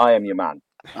 I am your man.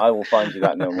 I will find you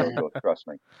that 0-0 draw. Trust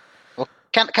me. Well,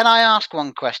 can I ask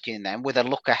one question then, with a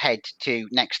look ahead to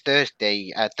next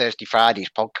Thursday, Friday's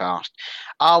podcast?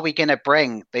 Are we going to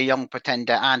bring the young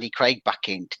pretender Andy Craig back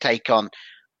in to take on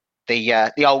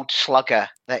the old slugger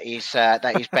that is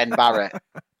Ben Barrett?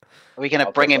 Are we going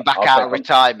to bring him back out of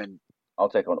retirement? I'll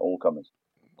take on all comers.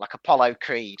 Like Apollo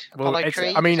Creed. Well,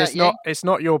 it's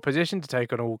not your position to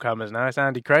take on all comers now. It's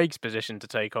Andy Craig's position to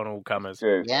take on all comers.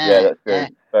 True. Yeah, that's true. Yeah.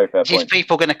 Very fair point. Is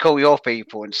people going to call your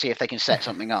people and see if they can set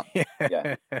something up?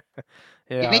 Yeah.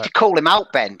 You need to call him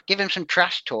out, Ben. Give him some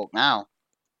trash talk now.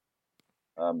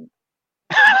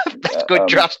 That's good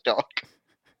trash talk.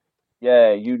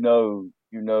 Yeah, you know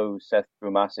Seth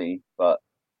Brumasi, but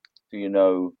do you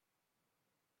know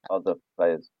other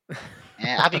players?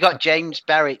 Yeah. Have you got James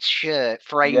Barrett's shirt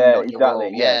framed on your wall?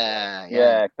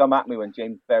 Yeah. Come at me when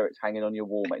James Barrett's hanging on your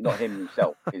wall, mate. Not him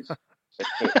himself. The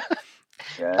kit.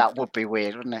 Yeah. That would be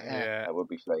weird, wouldn't it? Yeah. That would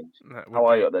be strange. How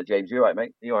are you up there, James? You all right,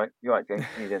 mate? You all right? You all right, James?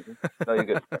 You need anything? No, you're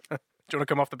good. Do you want to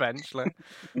come off the bench, Len?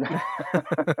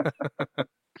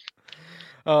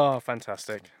 Oh,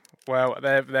 fantastic. Well,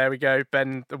 there we go.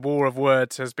 Ben, the war of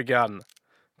words has begun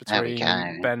between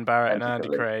Ben Barrett and Andy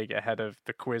Craig ahead of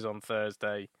the quiz on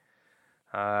Thursday.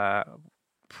 I've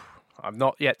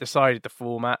not yet decided the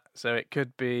format, so it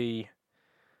could be...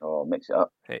 Oh, mix it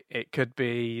up. It could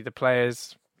be the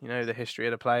players, the history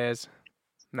of the players,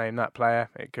 name that player.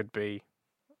 It could be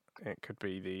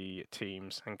the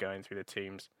teams and going through the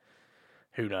teams.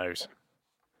 Who knows?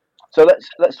 So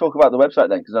let's talk about the website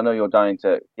then, because I know you're dying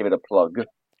to give it a plug.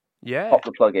 Yeah. Pop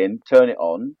the plug in, turn it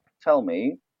on. Tell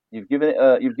me, you've given it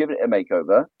a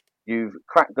makeover. You've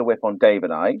cracked the whip on Dave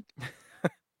and I.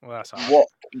 Well, that's hard. What?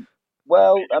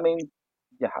 Well, I mean,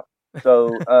 you have. So,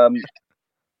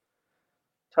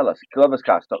 tell us,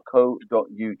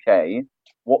 gloverscast.co.uk.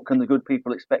 What can the good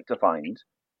people expect to find?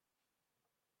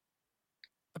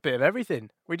 A bit of everything.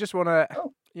 We just want to,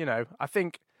 I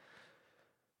think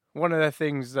one of the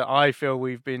things that I feel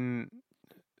we've been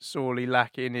sorely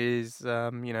lacking is,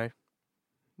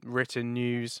 written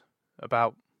news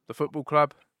about the football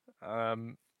club.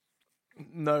 In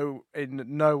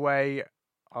no way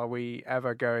are we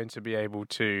ever going to be able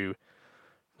to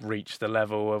reach the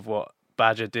level of what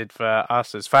Badger did for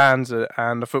us as fans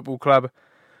and the football club.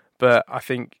 But I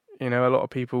think, a lot of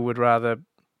people would rather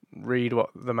read what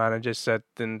the manager said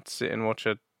than sit and watch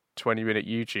a 20-minute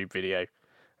YouTube video.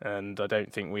 And I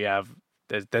don't think we have.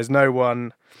 There's no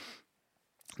one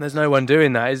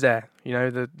doing that, is there?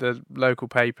 The local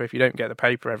paper. If you don't get the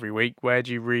paper every week, where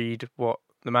do you read what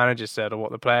the manager said or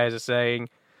what the players are saying?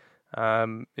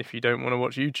 If you don't want to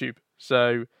watch YouTube,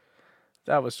 so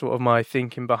that was sort of my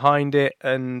thinking behind it,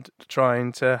 and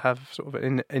trying to have sort of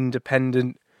an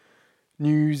independent,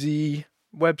 newsy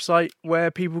website where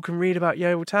people can read about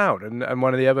Yeovil Town. And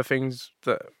one of the other things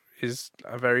that is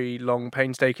a very long,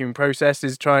 painstaking process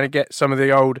is trying to get some of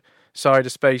the old Side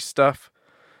of Space stuff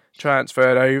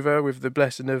transferred over with the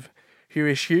blessing of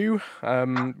Hewish Hugh.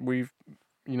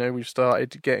 We've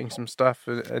started getting some stuff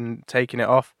and taking it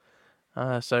off.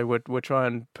 So we're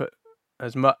trying to put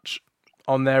as much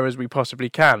on there as we possibly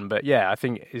can. But yeah, I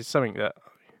think it's something that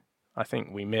I think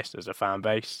we missed as a fan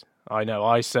base. I know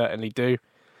I certainly do.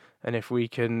 And if we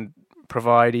can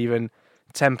provide even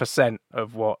 10%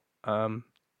 of what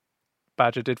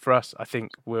Badger did for us, I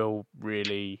think we'll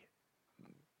really,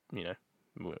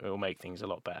 it'll make things a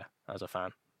lot better as a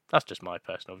fan. That's just my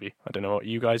personal view. I don't know what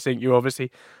you guys think. You obviously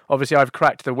I've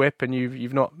cracked the whip, and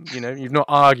you've not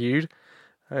argued,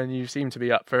 and you seem to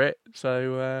be up for it.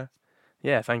 So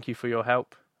yeah, thank you for your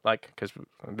help. Because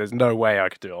there's no way I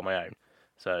could do it on my own.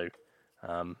 So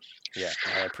yeah,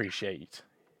 I appreciate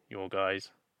your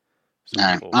guys'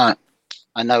 support.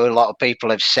 I know a lot of people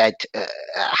have said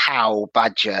how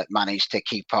Badger managed to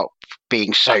keep up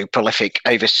being so prolific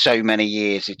over so many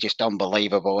years is just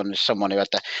unbelievable. And as someone who had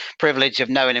the privilege of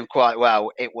knowing him quite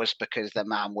well, it was because the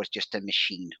man was just a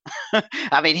machine.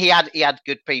 I mean, he had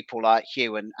good people like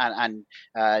Hugh and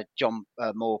John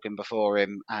Morgan before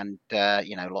him, and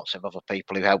lots of other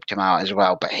people who helped him out as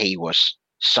well. But he was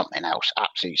something else,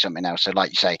 absolutely something else. So,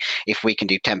 like you say, if we can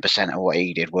do 10% of what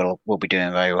he did, we'll be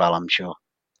doing very well, I'm sure.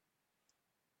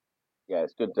 Yeah,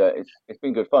 it's good. It's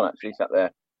been good fun, actually. Sat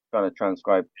there trying to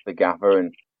transcribe the gaffer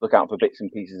and look out for bits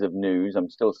and pieces of news. I'm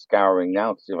still scouring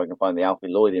now to see if I can find the Alfie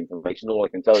Lloyd information. All I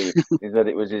can tell you is that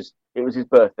it was his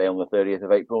birthday on the 30th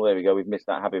of April. There we go. We've missed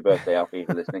that. Happy birthday, Alfie, if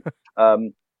you're listening.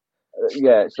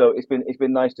 Yeah, so it's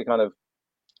been nice to kind of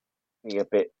be a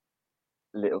bit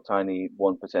little tiny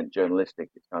 1% journalistic.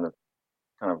 It's kind of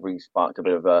re-sparked a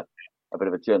bit of a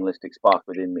journalistic spark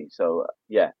within me. So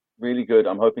yeah, really good.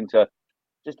 I'm hoping to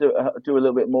just do a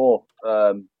little bit more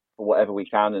for whatever we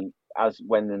can, and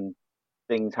when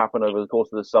things happen over the course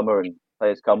of the summer and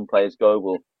players come, players go,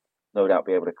 we'll no doubt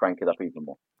be able to crank it up even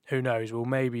more. Who knows? We'll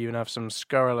maybe even have some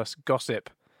scurrilous gossip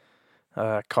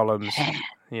columns.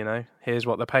 Here's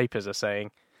what the papers are saying.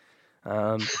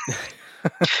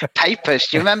 Papers,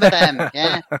 do you remember them?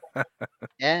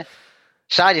 Yeah.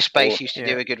 Side of Space used to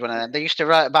do a good one of them. They used to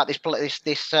write about this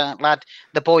lad,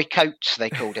 the boy Coates, they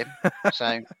called him.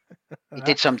 So he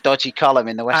did some dodgy column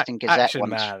in the Western Gazette Action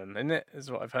once. Man, isn't it?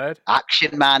 Is what I've heard.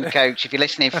 Action Man Coates. If you're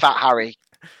listening, Fat Harry.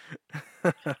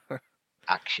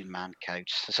 Action Man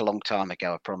Coates. That's a long time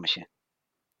ago, I promise you.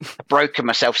 I've broken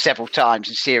myself several times,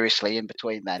 and seriously in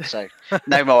between then. So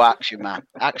no more Action Man.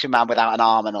 Action Man without an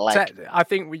arm and a leg. I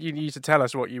think you need to tell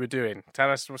us what you were doing. Tell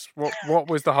us what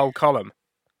was the whole column.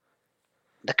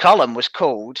 The column was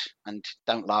called, and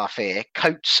don't laugh here,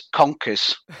 Coates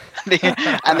Conquers. and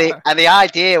the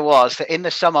idea was that in the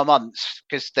summer months,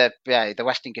 because the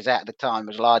Western Gazette at the time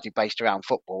was largely based around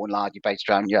football and largely based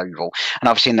around Yeovil, and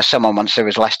obviously in the summer months there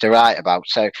was less to write about.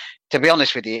 So to be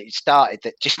honest with you, it started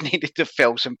that just needed to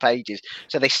fill some pages.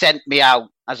 So they sent me out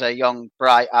as a young,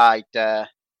 bright-eyed,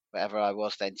 whatever I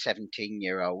was then,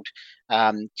 17-year-old,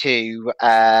 to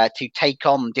take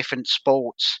on different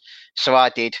sports. So I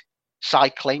did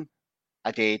cycling,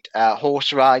 I did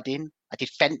horse riding, I did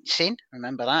fencing,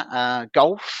 remember that,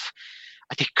 golf,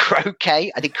 I did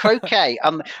croquet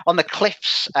on the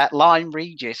cliffs at Lyme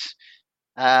Regis.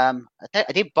 I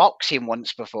did boxing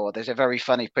once before. There's a very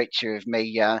funny picture of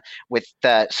me with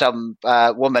some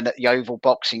woman at the Yeovil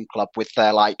Boxing Club with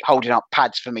holding up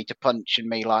pads for me to punch, and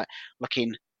me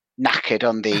looking knackered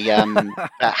on the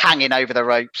hanging over the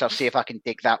ropes. I'll see if I can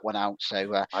dig that one out.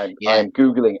 So I am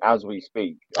Googling as we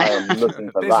speak. I am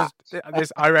looking for that.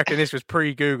 I reckon this was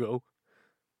pre-Google.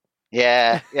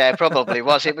 Yeah, probably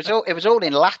was. It was all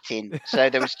in Latin. So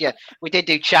there was we did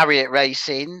do chariot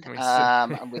racing,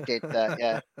 and we did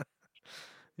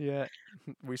yeah.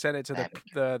 We sent it to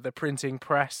the printing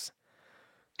press.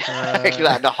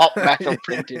 The hot metal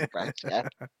printing press. Yeah.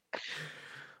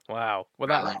 Wow. Well,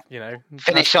 that, you know...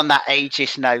 Finish on that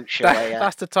ageist note, shall we?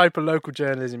 That's the type of local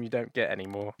journalism you don't get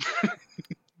anymore.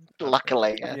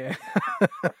 Luckily, yeah.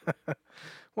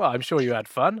 Well, I'm sure you had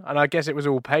fun, and I guess it was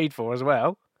all paid for as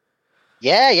well.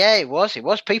 Yeah, it was.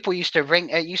 People used to ring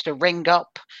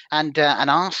up and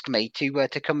ask me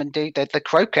to come and do the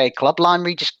croquet club, Lyme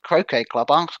Regis Croquet Club.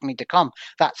 Asked me to come.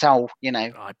 That's how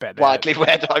I bet widely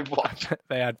read I was.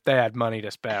 They had money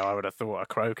to spare. I would have thought a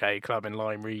croquet club in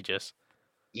Lyme Regis.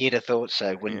 You'd have thought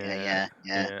so, wouldn't you?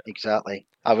 Yeah, exactly.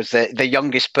 I was the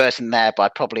youngest person there by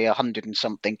probably 100 and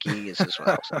something years as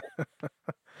well. So.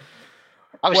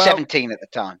 I was 17 at the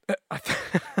time.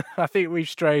 I think we've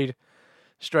strayed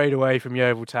away from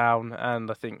Yeovil Town,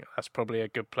 and I think that's probably a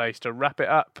good place to wrap it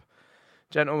up.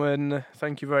 Gentlemen,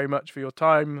 thank you very much for your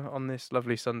time on this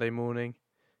lovely Sunday morning.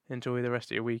 Enjoy the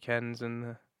rest of your weekends,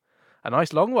 and a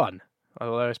nice long one,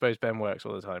 although I suppose Ben works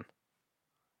all the time.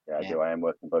 Yeah, I do. I am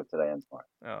working both today and tomorrow.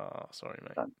 Oh, sorry,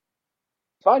 mate.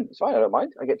 It's fine. I don't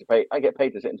mind. I get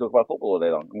paid to sit and talk about football all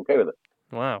day long. I'm okay with it.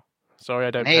 Wow. Sorry,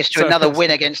 I don't... And here's to another win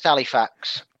against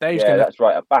Halifax. That's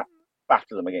right.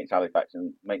 Batter them against Halifax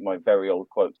and make my very old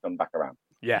quotes come back around.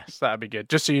 Yes, that'd be good.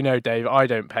 Just so you know, Dave, I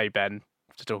don't pay Ben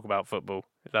to talk about football.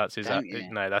 That's his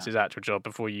his actual job.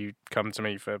 Before you come to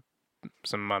me for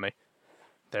some money,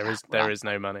 there is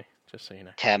no money. Just so you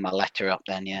know. Tear my letter up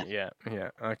then, yeah.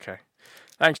 Yeah. Okay.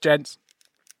 Thanks, gents.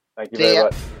 Thank you very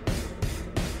much.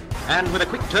 And with a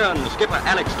quick turn, skipper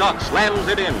Alex Dock slams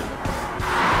it in.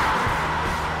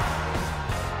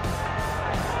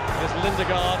 There's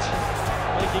Lindegaard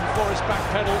making Forrest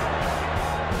backpedal.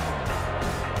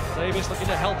 Davis looking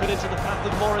to help it into the path of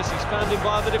Morris. He's found him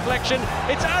via the deflection.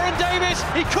 It's Aaron Davis.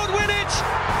 He could win it.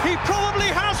 He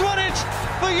probably has won it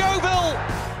for Yeovil.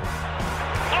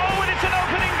 Oh, and it's an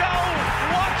opening goal.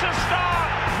 What a start.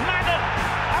 Madden,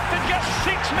 after just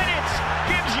 6 minutes,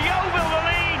 gives Yeovil the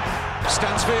lead.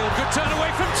 Stansfield, good turn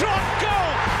away from Trott. Goal.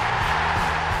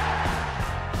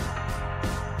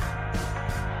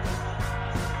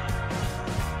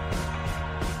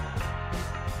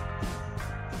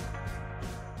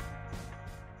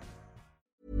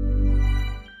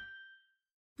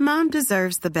 Mom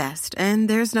deserves the best, and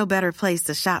there's no better place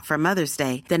to shop for Mother's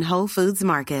Day than Whole Foods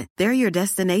Market. They're your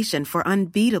destination for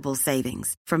unbeatable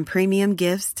savings, from premium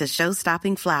gifts to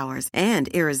show-stopping flowers and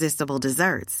irresistible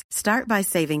desserts. Start by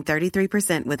saving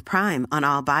 33% with Prime on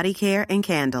all body care and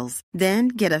candles. Then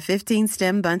get a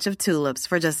 15-stem bunch of tulips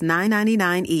for just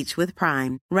 $9.99 each with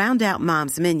Prime. Round out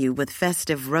Mom's menu with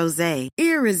festive rosé,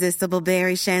 irresistible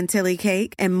berry chantilly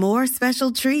cake, and more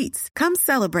special treats. Come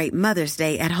celebrate Mother's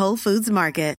Day at Whole Foods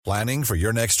Market. Planning for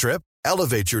your next trip?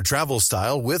 Elevate your travel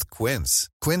style with Quince.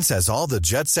 Quince has all the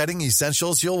jet-setting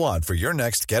essentials you'll want for your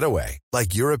next getaway,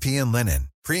 like European linen,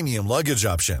 premium luggage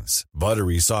options,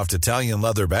 buttery soft Italian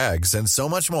leather bags, and so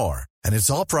much more. And it's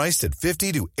all priced at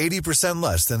 50 to 80%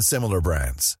 less than similar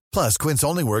brands. Plus, Quince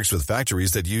only works with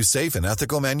factories that use safe and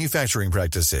ethical manufacturing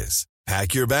practices.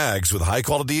 Pack your bags with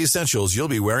high-quality essentials you'll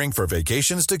be wearing for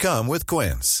vacations to come with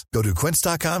Quince. Go to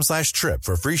quince.com/trip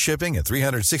for free shipping and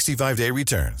 365-day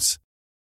returns.